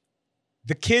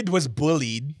 the kid was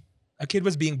bullied. A kid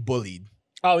was being bullied.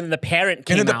 Oh, and then the parent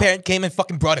came came and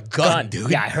fucking brought a gun, dude.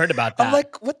 Yeah, I heard about that. I'm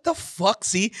like, what the fuck?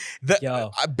 See,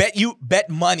 I bet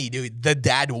money, dude. The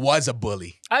dad was a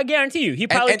bully. I guarantee you, he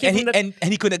probably came from and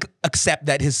he couldn't accept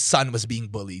that his son was being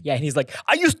bullied. Yeah, and he's like,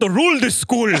 I used to rule this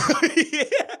school.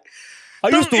 I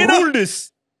used to rule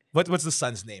this. What's the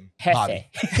son's name? Jefe. Bobby.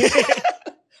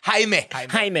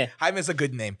 Jaime. Jaime's a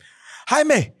good name.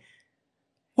 Jaime,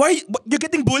 why you're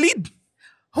getting bullied?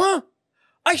 Huh?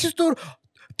 I used to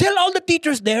tell all the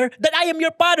teachers there that I am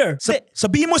your father.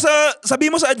 Sabihin mo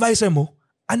sa advisor mo,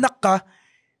 anak ka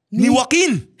ni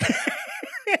Joaquin.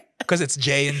 Because it's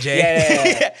J and J.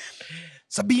 Yeah.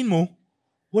 Sabihin mo,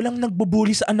 walang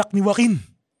nagbubuli sa anak ni Joaquin.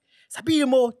 Sabihin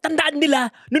mo, tandaan nila,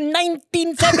 noong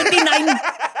 1979.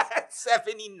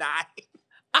 79.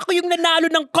 Ako yung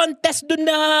nanalo ng contest dun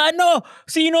na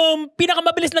sino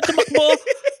pinakamabilis na tumakbo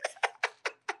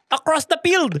across the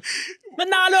field.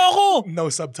 Nanalo ako. No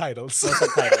subtitles.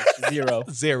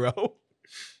 Zero.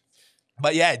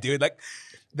 But yeah, dude, like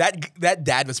that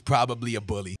dad was probably a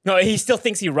bully. No, he still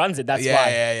thinks he runs it. That's why.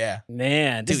 Yeah.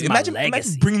 Man, this dude, is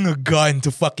imagine bringing a gun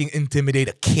to fucking intimidate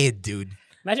a kid, dude.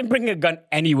 Imagine bringing a gun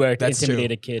anywhere to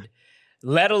intimidate a kid.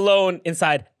 Let alone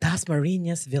inside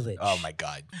Dasmariñas Village. Oh my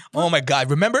god.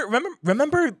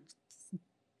 Remember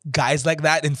guys like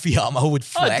that in Fiamma who would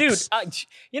flex? Oh, dude.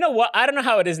 You know what? I don't know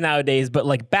how it is nowadays, but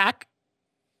like back,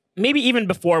 maybe even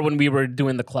before when we were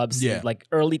doing the clubs, like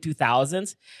early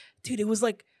 2000s, dude, it was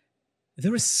like, there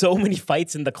were so many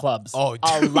fights in the clubs. Oh,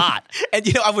 dude. A lot. And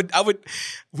you know,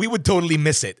 we would totally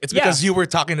miss it. It's because you were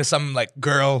talking to some like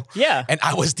girl. Yeah. And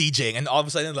I was DJing, and all of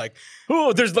a sudden like,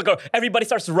 oh, there's like everybody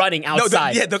starts running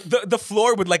outside. The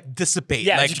floor would like dissipate.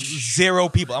 Yeah. Like 0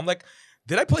 people. I'm like,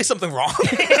 did I play something wrong?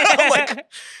 I'm like,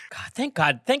 God, thank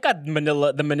God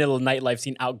the Manila nightlife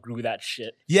scene outgrew that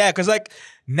shit. Yeah, because like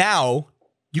now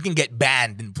you can get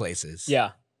banned in places.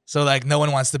 Yeah. So like no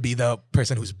one wants to be the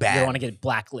person who's banned. They don't want to get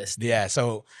blacklisted. Yeah.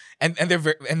 So and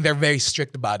they're very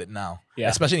strict about it now. Yeah.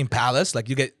 Especially in Palace,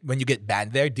 like when you get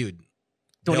banned there, dude.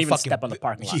 Don't even step on the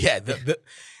parking lot. Yeah.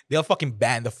 They'll fucking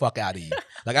ban the fuck out of you.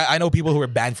 Like I know people who were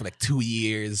banned for like 2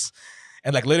 years,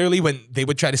 and like literally when they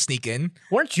would try to sneak in.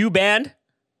 Weren't you banned?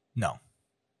 No.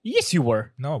 Yes, you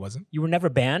were. No, I wasn't. You were never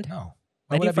banned? No.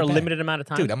 Maybe for a limited amount of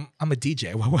time? Dude, I'm a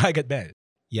DJ. Why would I get banned?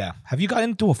 Yeah. Have you gotten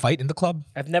into a fight in the club?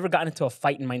 I've never gotten into a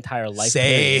fight in my entire life.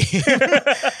 Say.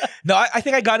 No, I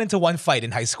think I got into one fight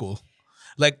in high school.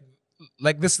 Like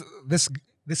this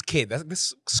kid,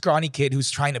 this scrawny kid who's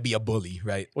trying to be a bully,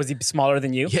 right? Was he smaller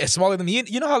than you? Yeah, smaller than me.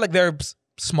 You know how like there are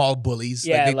small bullies?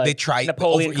 Yeah, like they try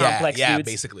Napoleon complex yeah,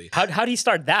 dudes. basically. How do you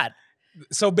start that?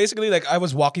 So basically, like I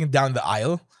was walking down the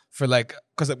aisle for like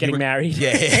because Getting married.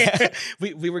 Yeah.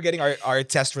 we were getting our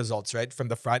test results right from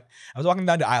the front. I was walking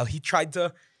down the aisle. He tried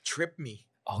to trip me.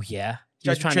 Oh yeah, he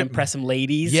was trying to impress some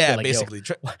ladies. Yeah, like, basically.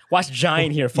 Watch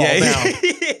Giant here fall down.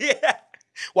 Yeah.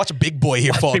 Watch a big boy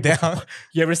here fall down.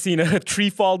 You ever seen a tree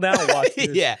fall down? Watch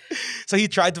this. Yeah. So he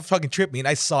tried to fucking trip me, and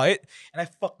I saw it, and I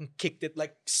fucking kicked it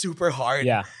like super hard.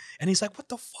 Yeah. And he's like, "What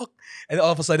the fuck?" And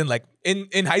all of a sudden, like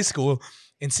in high school,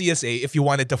 in CSA, if you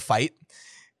wanted to fight,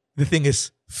 the thing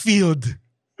is field.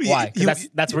 Why?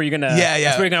 That's where you're gonna. Yeah, yeah.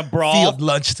 That's where you're gonna brawl. Field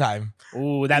lunchtime.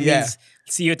 Ooh, that means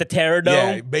see you at the Terror Dome.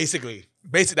 Yeah, basically,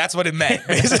 that's what it meant.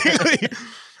 Basically.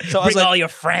 So I was Bring like, all your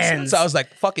friends. So I was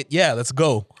like, "Fuck it, yeah, let's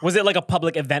go." Was it like a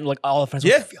public event? Like all the friends?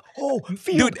 Yeah.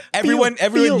 Field, dude, everyone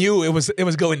knew it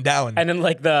was going down. And then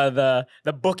like the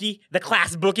bookie, the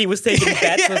class bookie was taking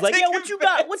bets. Was like, "Yeah, what you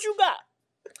got? What you got?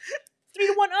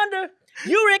 3-1 under,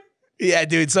 Uric." Yeah,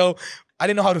 dude. So I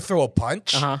didn't know how to throw a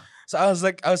punch. Uh-huh. So I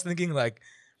was thinking like,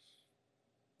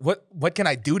 what can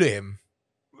I do to him?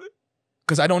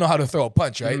 Because I don't know how to throw a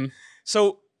punch, right? Mm-hmm.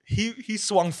 So he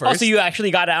swung first. Oh, so you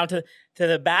actually got out to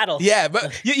the battle. Yeah,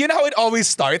 but you know how it always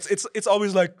starts. It's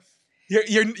always like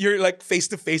you're like face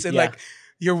to face and like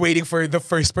you're waiting for the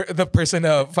person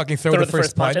to fucking throw the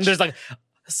first punch. And there's like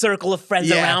a circle of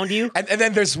friends around you. And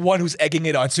then there's one who's egging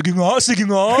it on. Sige nga,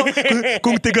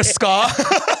 kung tigas ka.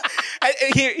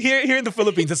 And here in the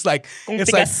Philippines, it's like Kung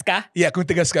tigas ka? Yeah, kung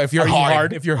tigas ka. If you're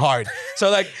hard, if you're hard. So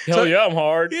like, Hell yeah, I'm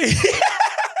hard.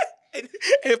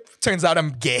 It turns out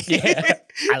I'm gay. Yeah,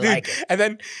 I like it. And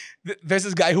then there's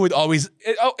this guy who would always,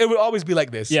 it would always be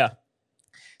like this. Yeah.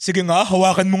 Sige nga,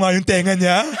 hawakan mo nga yung tenga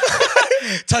niya.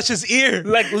 Touch his ear.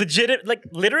 Like legit, like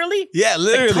literally? Yeah,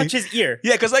 literally. Like touch his ear.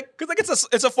 Yeah, because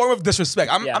it's a form of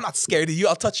disrespect. I'm not scared of you.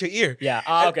 I'll touch your ear.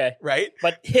 Yeah. Okay. Right?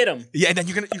 But hit him. Yeah, and then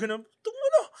you're gonna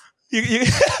dude,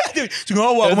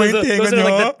 those are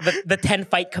like the 10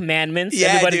 fight commandments. Yeah,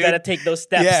 everybody's got to take those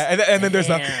steps. Yeah, and then there's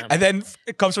and then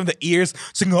it comes from the ears.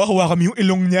 Sige nga, hawakan mo yung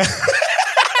ilong niya.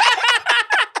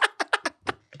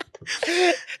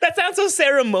 That sounds so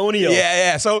ceremonial.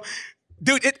 Yeah. So,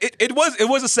 dude, it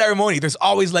was a ceremony. There's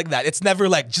always like that. It's never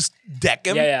like just deck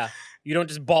him. Yeah. You don't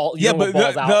just ball. Yeah, but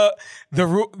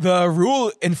the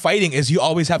rule in fighting is you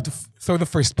always have to throw the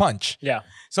first punch. Yeah.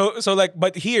 So like,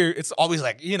 but here it's always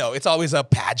like, it's always a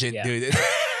pageant, dude. It's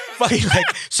fucking like,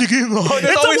 sige nga.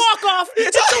 It's a walk off.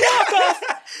 It's a walk off.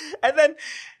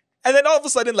 And then all of a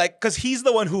sudden, like, because he's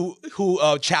the one who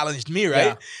challenged me, right?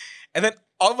 Yeah. And then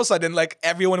all of a sudden, like,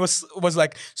 everyone was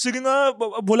like, sige nga,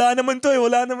 wala naman to,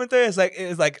 wala naman to. It's like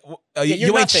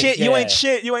you ain't shit, you ain't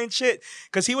shit, you ain't shit.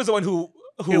 Because he was the one who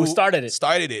started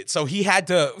it. So he had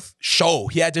to show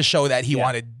that he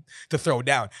wanted to throw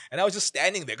down. And I was just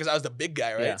standing there because I was the big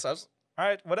guy, right? Yeah. So I was, all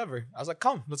right, whatever. I was like,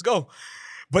 come, let's go.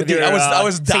 But dude, I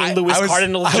was dying. I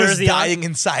was dying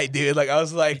inside, dude. Like I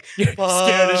was like, scared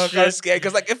as shit. I was scared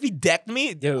because like if he decked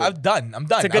me, dude, I'm done.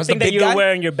 It's a good thing that you were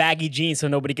wearing your baggy jeans so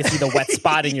nobody could see the wet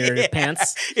spot in your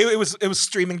pants. It was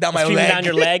streaming down my leg. Streaming down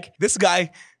your leg. This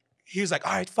guy, he was like,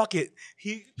 all right, fuck it.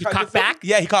 He cocked back.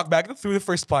 Yeah, he cocked back, threw the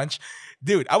first punch.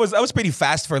 Dude, I was pretty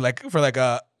fast for a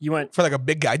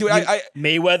big guy. Dude, I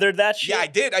Mayweathered that shit. Yeah, I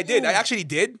did. Ooh. I actually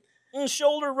did.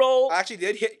 Shoulder roll. I actually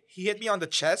did. He hit me on the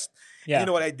chest. Yeah. You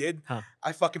know what I did? Huh.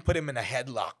 I fucking put him in a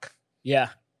headlock. Yeah.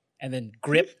 And then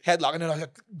grip. Headlock. And then I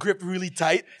like, grip really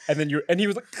tight. And then he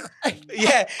was like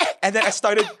yeah. And then I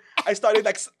started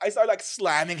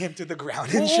slamming him to the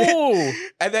ground and shit.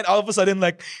 And then all of a sudden,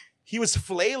 like, he was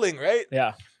flailing, right?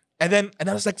 Yeah. And then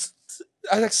I was like,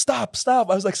 stop.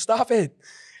 I was like, stop it.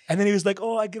 And then he was like,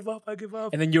 oh, I give up.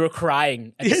 And then you were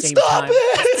crying at the same time. Stop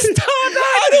it.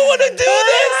 I don't want to do this.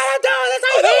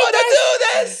 I don't want to do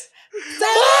this. Say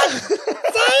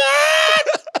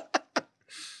it.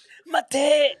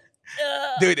 Mate.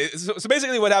 Dude, so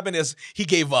basically what happened is he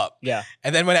gave up. Yeah.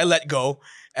 And then when I let go,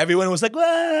 everyone was like,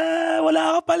 wala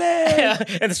ka pala. Yeah.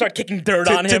 And they start kicking dirt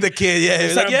on him. To the kid, yeah. They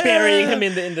started burying him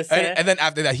in the sand. And then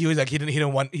after that, he was like, he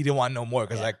didn't want no more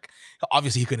because like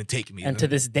obviously he couldn't take me. And to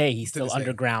this day, he's still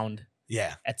underground.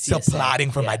 Yeah. At CSA. Still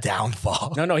plotting for my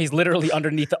downfall. No, he's literally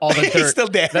underneath all the dirt. He's still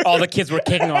there. That all the kids were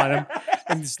kicking on him.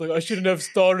 And he's like, I shouldn't have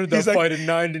started that fight in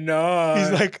 99.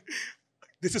 He's like,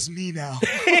 This is me now.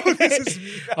 This is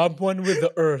me now. I'm one with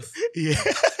the earth. Yeah.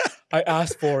 I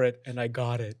asked for it and I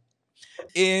got it.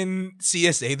 In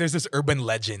CSA, there's this urban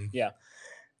legend. Yeah.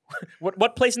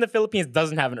 What place in the Philippines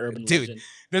doesn't have an urban legend?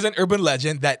 There's an urban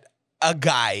legend that a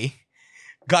guy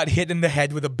got hit in the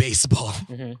head with a baseball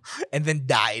and then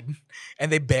died,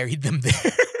 and they buried them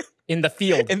there. In the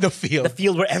field. In the field. The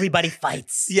field where everybody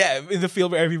fights. Yeah, in the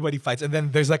field where everybody fights. And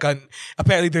then there's like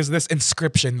apparently there's this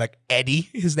inscription like Eddie.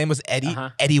 His name was Eddie.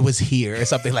 Eddie was here or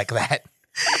something like that.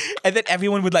 And then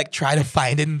everyone would like try to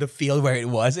find it in the field where it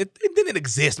was. It didn't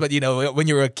exist, but you know, when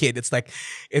you're a kid, it's like,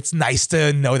 it's nice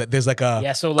to know that there's like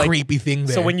a creepy thing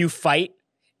there. So when you fight,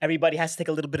 everybody has to take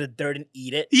a little bit of dirt and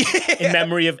eat it in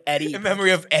memory of Eddie. In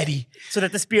memory of Eddie. So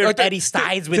that the spirit of Eddie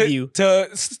sides with you.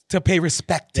 To pay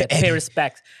respect to Eddie. To pay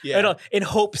respect. Yeah. In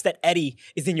hopes that Eddie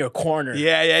is in your corner.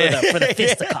 For the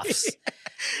fisticuffs.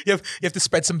 You have to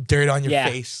spread some dirt on your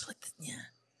face.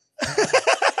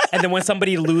 And then when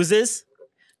somebody loses,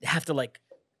 they have to like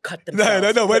cut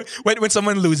themselves. No. When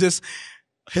someone loses,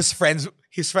 his friends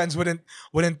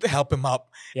wouldn't help him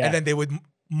up. Yeah. And then they would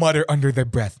mutter under their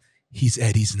breath, "He's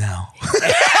Eddie's now."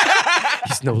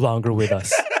 He's no longer with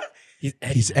us.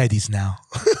 He's Eddie's now.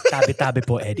 Tabi-tabi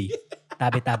po, Eddie.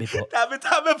 Tabi-tabi po.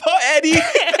 Tabi-tabi po, Eddie.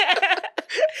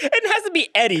 It has to be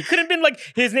Eddie. Could have been like,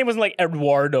 his name was like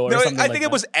Eduardo or something. I think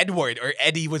it was Edward or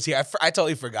Eddie was here. I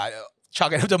totally forgot.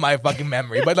 Chalk it up to my fucking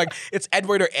memory. But like, it's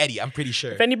Edward or Eddie. I'm pretty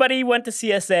sure. If anybody went to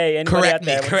CSA, correct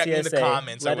me in the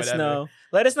comments or whatever. Know.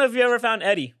 Let us know if you ever found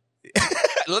Eddie.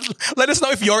 Let us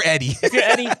know if you're Eddie. If you're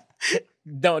Eddie,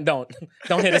 don't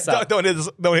hit us up. Don't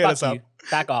hit us up.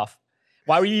 Back off.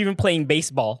 Why were you even playing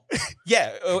baseball?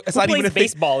 Yeah, it's Who not even a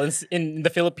baseball in the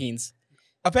Philippines.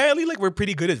 Apparently, like, we're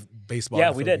pretty good at baseball.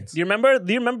 Yeah, we did. Do you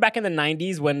remember back in the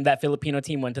 90s when that Filipino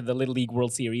team went to the Little League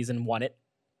World Series and won it?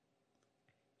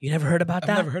 You never heard about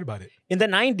that? I've never heard about it. In the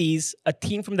 90s, a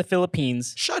team from the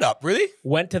Philippines... Shut up, really?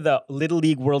 ...went to the Little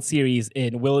League World Series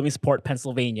in Williamsport,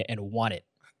 Pennsylvania and won it.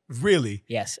 Really?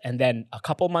 Yes. And then a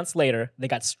couple months later, they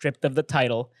got stripped of the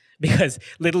title because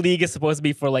Little League is supposed to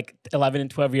be for like 11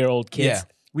 and 12-year-old kids. Yeah.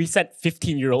 We sent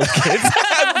 15-year-old kids.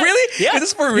 Really? Yeah. Is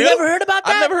this for real? You never heard about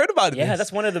that? I've never heard about it. Yeah,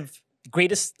 that's one of the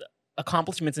greatest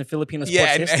accomplishments in Filipino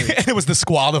sports history. And it was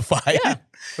disqualified. Yeah.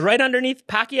 Right underneath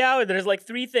Pacquiao, there's like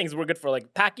three things we're good for.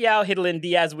 Like Pacquiao, Hitler,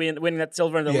 Diaz winning that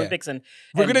silver in the Olympics. And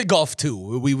we're good at golf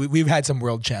too. We've had some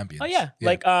world champions. Oh yeah.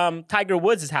 Like Tiger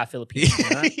Woods is half Filipino.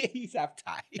 He's half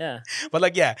Thai. Yeah. But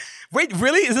like, yeah. Wait,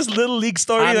 really? Is this Little League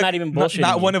story? I'm like, not even bullshitting.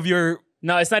 Not one of your...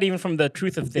 No, it's not even from the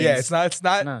Truth of Things. Yeah, it's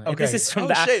not. No. Okay. This is from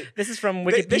this is from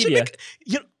Wikipedia. They should make,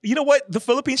 you know what? The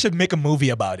Philippines should make a movie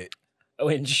about it. Oh,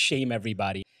 and shame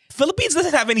everybody. Philippines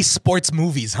doesn't have any sports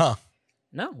movies, huh?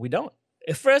 No, we don't.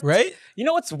 Right? You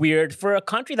know what's weird? For a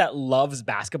country that loves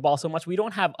basketball so much, we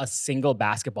don't have a single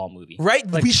basketball movie. Right?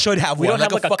 Like, we should have one. We don't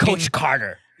have like a Coach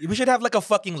Carter. We should have like a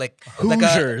fucking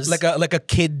Hoosiers. like a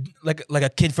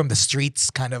kid from the streets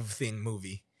kind of thing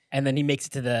movie. And then he makes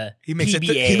it to the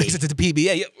PBA. He makes it to the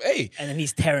PBA. Yeah. Hey. And then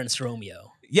he's Terrence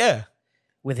Romeo. Yeah.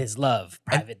 With his love,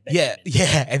 Private Benjamin.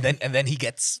 Yeah. And then he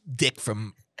gets dick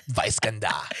from Vice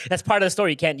Ganda. That's part of the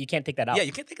story. You can't take that out. Yeah,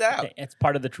 you can't take that out. It's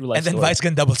part of the true life and then story. Vice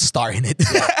Ganda will star in it.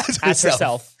 Yeah. As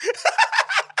herself.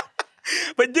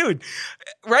 But dude,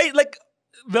 right? Like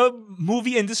the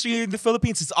movie industry in the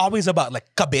Philippines is always about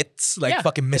like kabits, like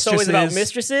fucking mistresses. It's always about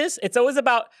mistresses. It's always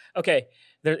about,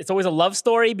 it's always a love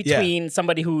story between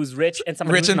somebody who's rich and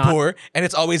somebody who's not. Rich and poor. And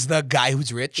it's always the guy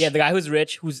who's rich. Yeah, the guy who's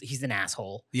rich, he's an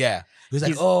asshole. Yeah. Who's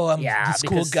like, I'm this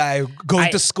cool guy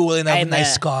going to school and have a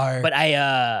nice car. But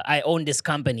I own this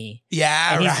company.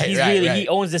 Yeah, and he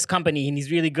owns this company and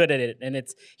he's really good at it. And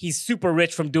he's super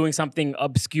rich from doing something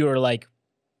obscure like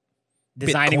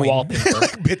designing Bitcoin. Wallpaper.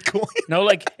 Like Bitcoin. No,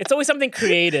 like it's always something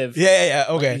creative. Yeah,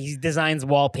 okay. Like, he designs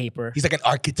wallpaper. He's like an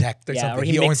architect or something. Or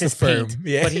he owns the firm. Paint,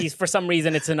 yeah. But for some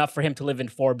reason it's enough for him to live in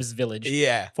Forbes Village.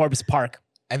 Yeah. Forbes Park.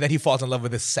 And then he falls in love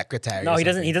with his secretary. No, he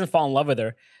doesn't. He doesn't fall in love with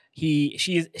her.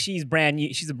 She's brand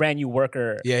new. She's a brand new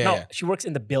worker. Yeah. She works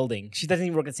in the building. She doesn't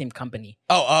even work at the same company.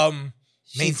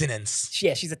 Maintenance.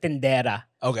 She's a tendera.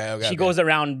 Okay. She goes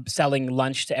around selling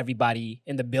lunch to everybody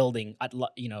in the building.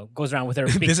 Goes around with her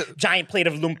big, giant plate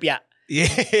of lumpia. Yeah.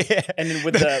 And then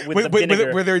with the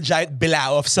vinegar. With her giant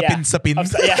bilao of sapin.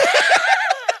 Yeah.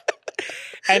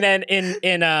 And then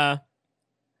in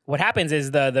what happens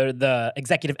is the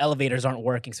executive elevators aren't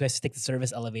working, so he has to take the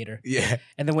service elevator. Yeah.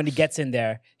 And then when he gets in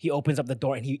there, he opens up the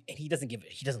door and he doesn't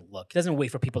look. He doesn't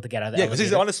wait for people to get out of the elevator. Yeah, because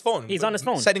he's on his phone. He's on his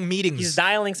phone. Setting meetings. He's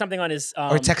dialing something on his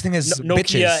or texting his Nokia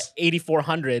bitches.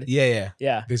 8400. Yeah.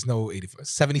 Yeah. There's no 84.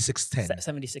 7610.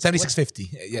 76.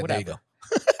 7650. Yeah, whatever. there you go.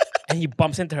 and he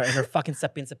bumps into her, and her fucking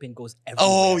sapin goes everywhere.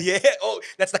 Oh yeah. Oh,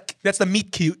 that's the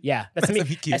meat cute. Yeah, that's the me.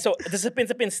 meat cute. And so the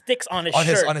sapin sticks on his On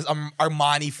shirt. his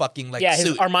Armani fucking like yeah, his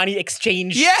suit. Armani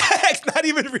exchange. Yeah, it's not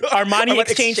even real. Armani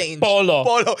exchange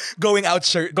polo. Going out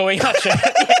shirt. Going out shirt.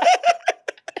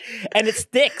 And it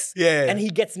sticks. Yeah. And he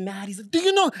gets mad. He's like, do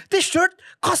you know this shirt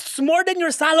costs more than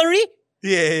your salary?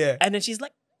 Yeah. And then she's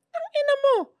like, ina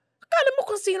mo. Akala mo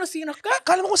kung sino-sino ka?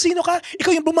 Akala mo kung sino ka?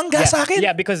 Ikaw yung bumangga sa akin?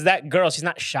 Yeah, because that girl, she's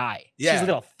not shy. Yeah. She's a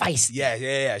little feisty.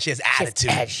 Yeah. She has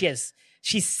attitude.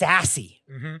 She's sassy.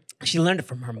 Mm-hmm. She learned it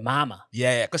from her mama.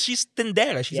 Yeah. Because she's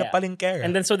tindera. She's a palengkera.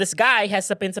 And then so this guy has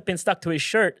sapin stuck to his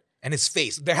shirt. And his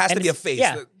face. There has to be a face.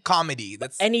 Yeah. Comedy.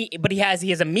 That's But he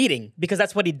has a meeting because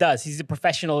that's what he does. He's a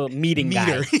professional meeting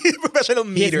guy. Professional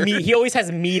meter. He always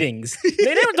has meetings.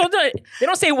 they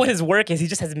don't say what his work is. He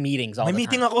just has meetings all the time. May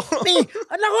meeting ako.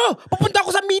 Anak ko, pupunta ako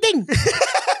sa meeting.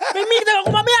 May meeting ako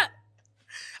mamaya.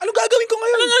 Anong gagawin ko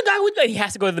ngayon? He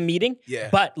has to go to the meeting. Yeah.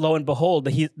 But lo and behold,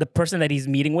 the person that he's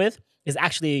meeting with is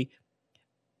actually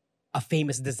a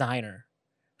famous designer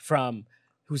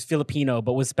who's Filipino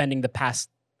but was spending the past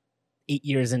 8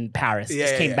 years in Paris.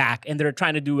 Just came back, and they're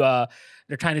trying to do a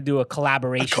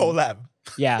collaboration. A collab.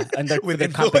 Yeah, and With their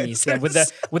companies. Yeah, with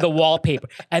the wallpaper.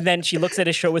 And then she looks at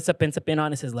his shirt with sapin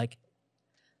on and says like,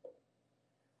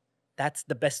 "That's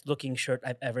the best looking shirt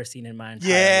I've ever seen in my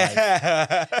entire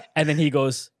life." And then he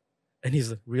goes, and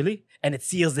he's like, "Really?" And it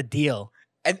seals the deal.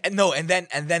 And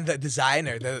then the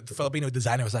designer, the Filipino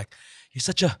designer was like,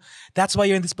 that's why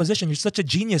you're in this position. You're such a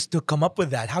genius to come up with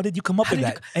that. How did you come up with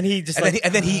that? And he just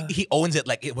he owns it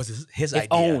like it was his idea.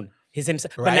 Own his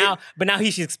himself. Right? But now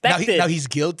he's expected. Now he's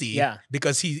guilty. Yeah.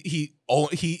 Because he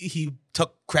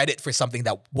took credit for something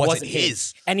that wasn't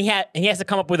his. And he has to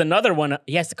come up with another one.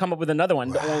 He has to come up with another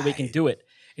one. The only way he can do it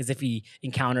is if he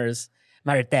encounters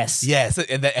Marites. Yes,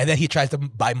 and then he tries to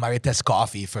buy Marites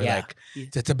coffee for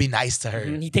to be nice to her.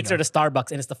 He takes her to Starbucks,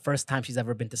 and it's the first time she's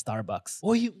ever been to Starbucks.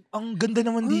 Oy, ang ganda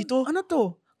naman dito. Ano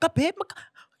to? Kape?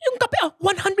 Yung kape,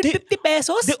 150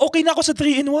 pesos? Okay na ako sa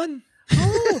 3-in-1.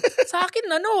 Oh, sa akin,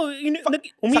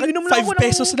 umiinom lang ako 5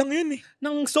 pesos lang yun eh.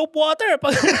 ng soap water.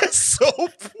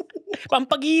 Soap?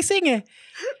 Pampagising eh.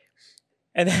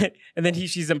 And then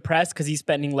she's impressed because he's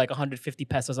spending like 150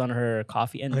 pesos on her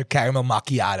coffee. And her caramel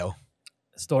macchiato.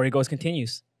 Story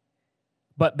continues.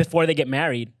 But before they get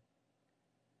married,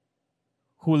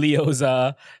 Julio's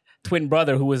twin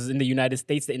brother, who was in the United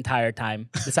States the entire time,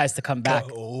 decides to come back.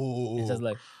 He's just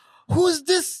like, who's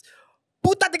this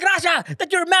puta de gracia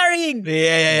that you're marrying?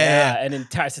 Yeah. And then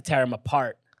tries to tear him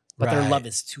apart. But their love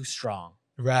is too strong.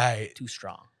 Right. Too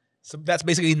strong. So that's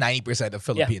basically 90% of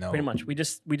Filipino. Yeah, pretty much. We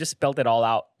just spelled it all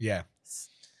out. Yeah.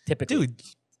 Typically. Dude,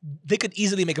 they could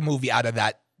easily make a movie out of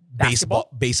that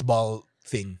baseball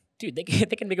thing. Dude, they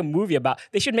can make a movie about...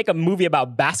 They should make a movie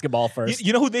about basketball first.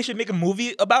 You know who they should make a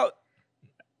movie about?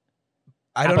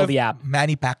 I don't know.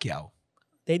 Manny Pacquiao.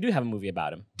 They do have a movie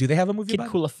about him. Do they have a movie about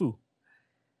him? Kid Kula Fu.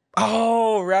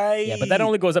 Oh, right. Yeah, but that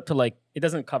only goes up to like... It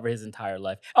doesn't cover his entire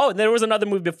life. Oh, there was another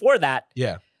movie before that.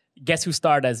 Yeah. Guess who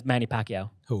starred as Manny Pacquiao?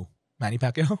 Who? Manny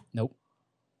Pacquiao? Nope.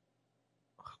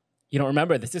 You don't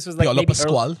remember this? This was like Piolo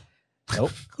Pascual?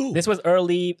 Nope. Who? This was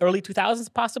early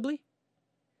 2000s possibly.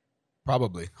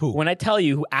 Probably. Who? When I tell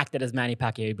you who acted as Manny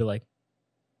Pacquiao, you'd be like,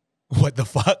 what the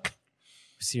fuck?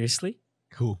 Seriously?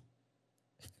 Who?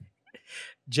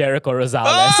 Jericho Rosales.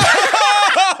 Oh!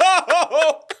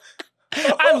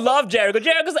 I love Jericho.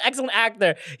 Jericho's an excellent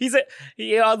actor.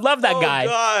 I love that guy. Oh,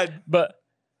 God. But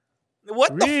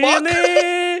what the fuck?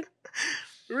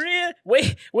 Really?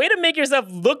 Way to make yourself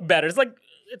look better. It's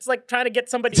like trying to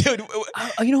get somebody. Dude,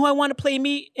 you know who I want to play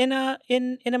me in a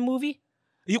movie?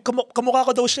 Yung kamukha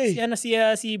ko daw siya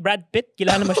eh. Si Brad Pitt.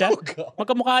 Kilala mo siya?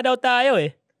 Magkamukha daw tayo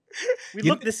eh. We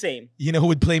look the same. You know who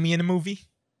would play me in a movie?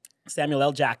 Samuel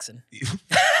L. Jackson.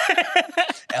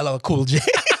 LL Cool J.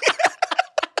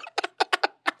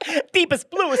 Deepest,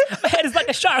 bluest. My head is like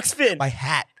a shark's fin. My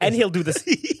hat. And he'll do this.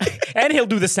 And he'll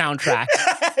do the soundtrack.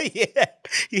 Yeah.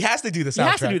 He has to do the soundtrack.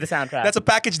 He has to do the soundtrack. That's a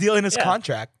package deal in his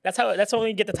contract. That's how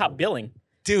you get the top billing.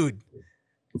 Dude.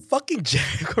 Fucking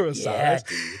Jericho Rosales.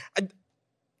 Yeah,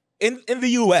 in the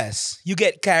US, you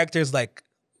get characters like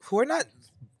who are not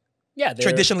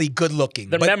traditionally good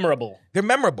looking. They're memorable. They're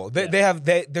memorable.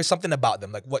 There's something about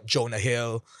them. Like what Jonah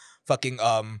Hill, fucking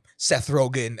Seth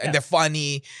Rogen, and they're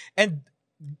funny. And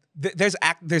there's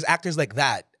actors like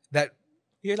that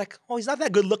you're like, oh, he's not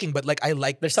that good looking, but like I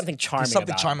like. There's something charming.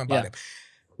 About him.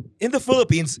 In the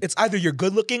Philippines, it's either you're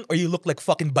good looking or you look like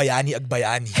fucking Bayani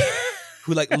Agbayani,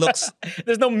 who like looks.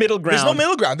 There's no middle ground. There's no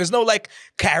middle ground. There's no like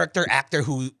character actor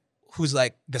who's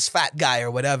like this fat guy or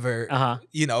whatever.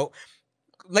 You know,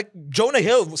 like Jonah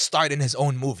Hill starred in his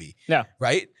own movie. Yeah.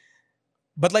 Right?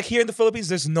 But like here in the Philippines,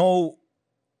 there's no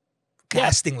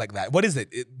casting like that. What is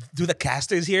it? Do the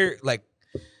casters here like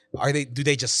do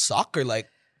they just suck or like?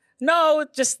 No,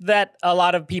 just that a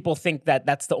lot of people think that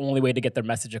that's the only way to get their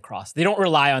message across. They don't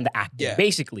rely on the acting. Yeah.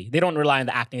 Basically, they don't rely on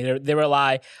the acting. They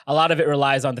rely. A lot of it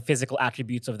relies on the physical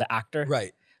attributes of the actor.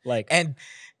 Right. Like, and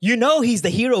you know he's the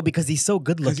hero because he's so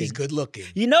good looking. Because he's good looking.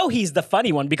 You know he's the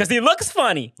funny one because he looks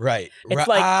funny. Right. It's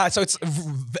like so it's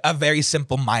a very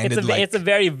simple-minded. It's a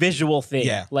very visual thing.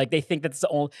 Yeah. Like they think that's the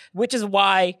only, which is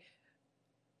why,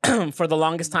 for the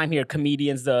longest time here,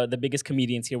 comedians, the biggest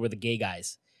comedians here were the gay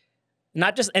guys,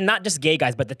 not just gay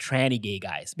guys, but the tranny gay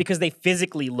guys because they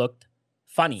physically looked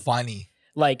funny.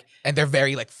 Like, and they're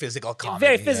very like physical comedy.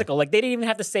 Very physical. Like they didn't even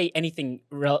have to say anything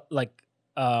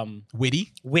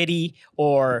witty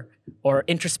or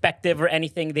introspective or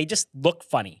anything. They just look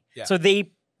funny. Yeah. So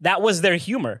that was their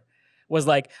humor. Was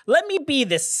like, let me be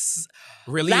this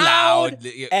really loud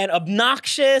and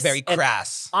obnoxious, very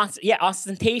crass.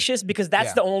 Ostentatious because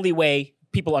that's the only way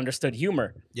people understood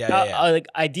humor. Yeah. Like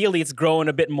ideally, it's growing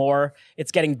a bit more.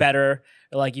 It's getting better.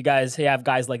 Like you guys have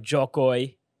guys like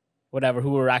Jokoy, whatever,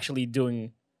 who are actually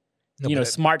doing,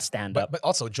 smart stand up. But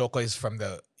also Jokoy is from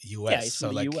the U.S. Yeah, he's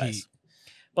from the U.S.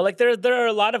 But like there are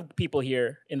a lot of people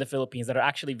here in the Philippines that are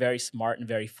actually very smart and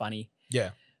very funny. Yeah.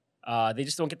 They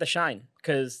just don't get the shine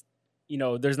because,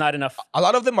 there's not enough. A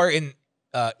lot of them are in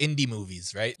indie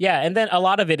movies, right? Yeah, and then a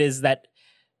lot of it is that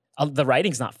the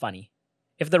writing's not funny.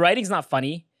 If the writing's not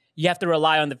funny, you have to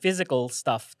rely on the physical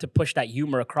stuff to push that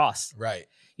humor across. Right.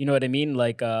 You know what I mean?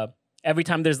 Like every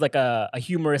time there's like a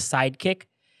humorous sidekick,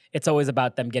 it's always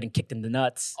about them getting kicked in the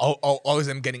nuts. Always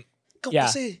them getting... Go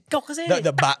kasi.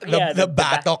 The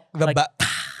batok.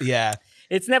 Yeah.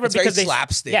 It's never it's because very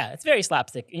slapstick. Yeah, it's very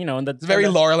slapstick. It's very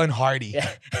Laurel and Hardy.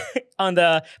 Yeah. On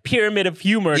the pyramid of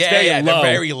humor, it's very low.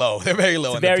 They're very low. They're very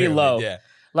low. It's very low. Yeah.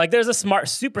 Like there's a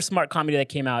super smart comedy that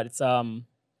came out. It's Ang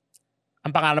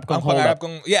Pangarap Kong Hold Up.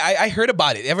 Yeah, I heard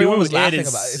about it. Everyone was laughing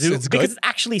about it. It's good. Because it's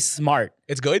actually smart.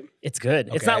 It's good? It's good.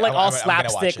 Okay, it's not like all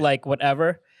slapstick, like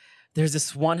whatever. There's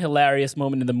this one hilarious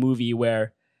moment in the movie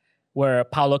where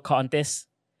Paulo Contes,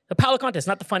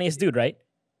 not the funniest dude, right?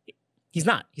 He's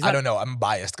not. I don't know. I'm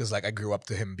biased because like I grew up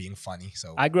to him being funny.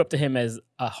 So I grew up to him as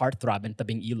a heartthrob in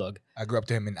Tabing Ilog. I grew up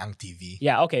to him in Ang TV.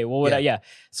 Yeah. Okay. Well,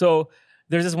 So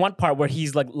there's this one part where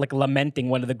he's like lamenting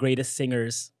one of the greatest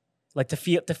singers, like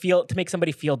to make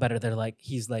somebody feel better.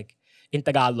 He's like in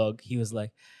Tagalog. He was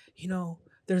like,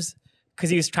 because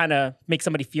he was trying to make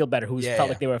somebody feel better who felt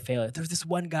like they were a failure. There's this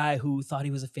one guy who thought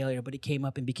he was a failure, but he came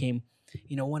up and became,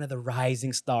 one of the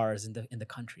rising stars in the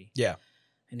country. Yeah.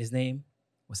 And his name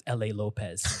was L.A.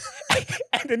 Lopez.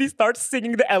 And then he starts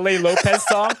singing the L.A. Lopez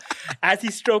song as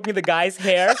he's stroking the guy's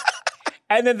hair.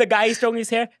 And then the guy he's stroking his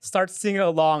hair starts singing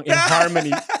along in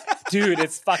harmony. Dude,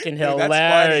 it's fucking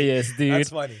hilarious, dude. That's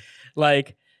funny.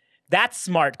 Like, that's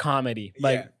smart comedy.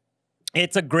 Like,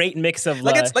 it's a great mix of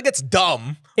it's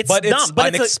dumb, but it's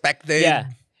unexpected. Yeah.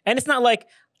 And it's not like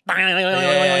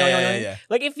yeah.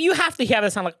 Like if you have to have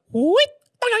it sound like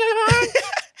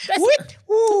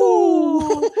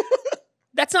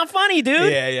that's not funny,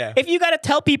 dude. Yeah. If you gotta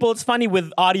tell people it's funny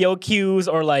with audio cues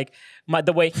or like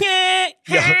the way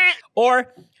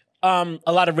or a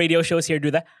lot of radio shows here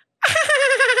do that.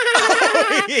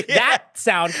 That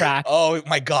soundtrack. Oh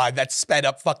my god, that sped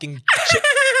up fucking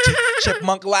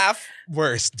chipmunk laugh.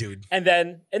 Worst, dude. And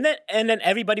then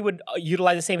everybody would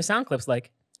utilize the same sound clips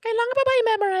like kailangan pa ba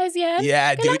i-memorize yan?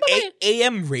 Yeah, dude.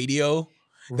 AM radio,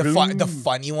 the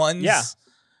funny ones. Yeah.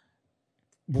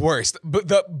 Worst. But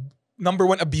the number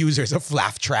one abusers of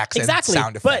laugh tracks and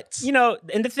sound effects. But,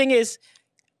 and the thing is,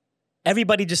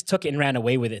 everybody just took it and ran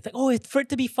away with it. Like, for it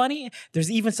to be funny,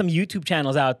 there's even some YouTube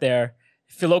channels out there,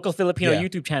 local Filipino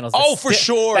YouTube channels. For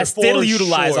sure. That still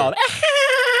utilize all that.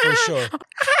 For sure.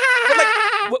 But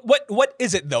like, what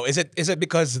is it though? Is it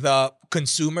because the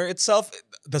consumer itself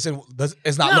is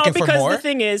not looking for more? No, because the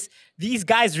thing is, these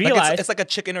guys realize like it's like a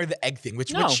chicken or the egg thing.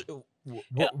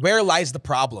 Where lies the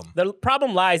problem? The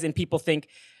problem lies in people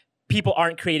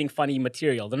aren't creating funny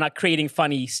material. They're not creating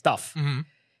funny stuff. Mm-hmm.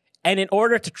 And in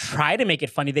order to try to make it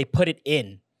funny, they put it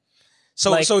in.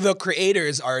 So the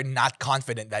creators are not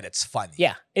confident that it's funny.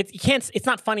 Yeah, it's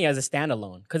not funny as a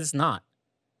standalone because it's not.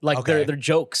 Like their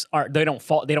jokes they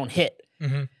don't hit.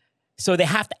 Mm-hmm. So they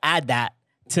have to add that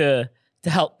to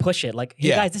help push it. Like, hey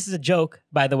guys, this is a joke,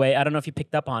 by the way. I don't know if you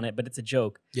picked up on it, but it's a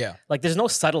joke. Yeah. Like there's no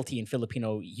subtlety in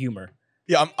Filipino humor.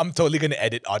 Yeah, I'm totally gonna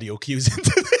edit audio cues into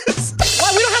this.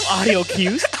 What? We don't have audio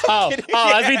cues.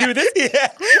 As we do this? Yeah.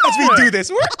 As we do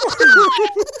this.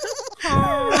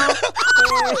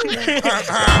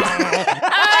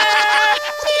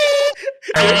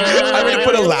 I'm gonna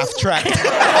put a laugh track.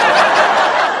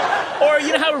 Or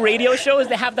you know how radio shows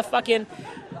they have the fucking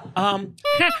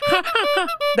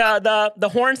the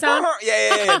horn sound?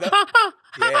 Yeah.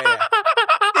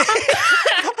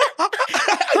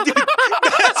 Dude,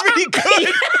 that's really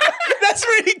good. That's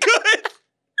really good.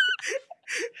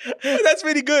 That's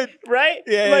really good. Right?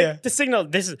 Yeah. The signal,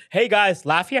 this is, hey guys,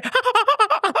 laugh here.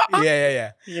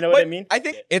 Yeah. You know what I mean? I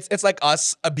think it's like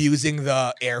us abusing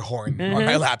the air horn on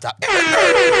my laptop. Yeah,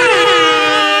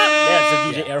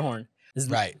 it's a DJ air horn. This is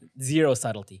Right. Zero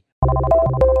subtlety.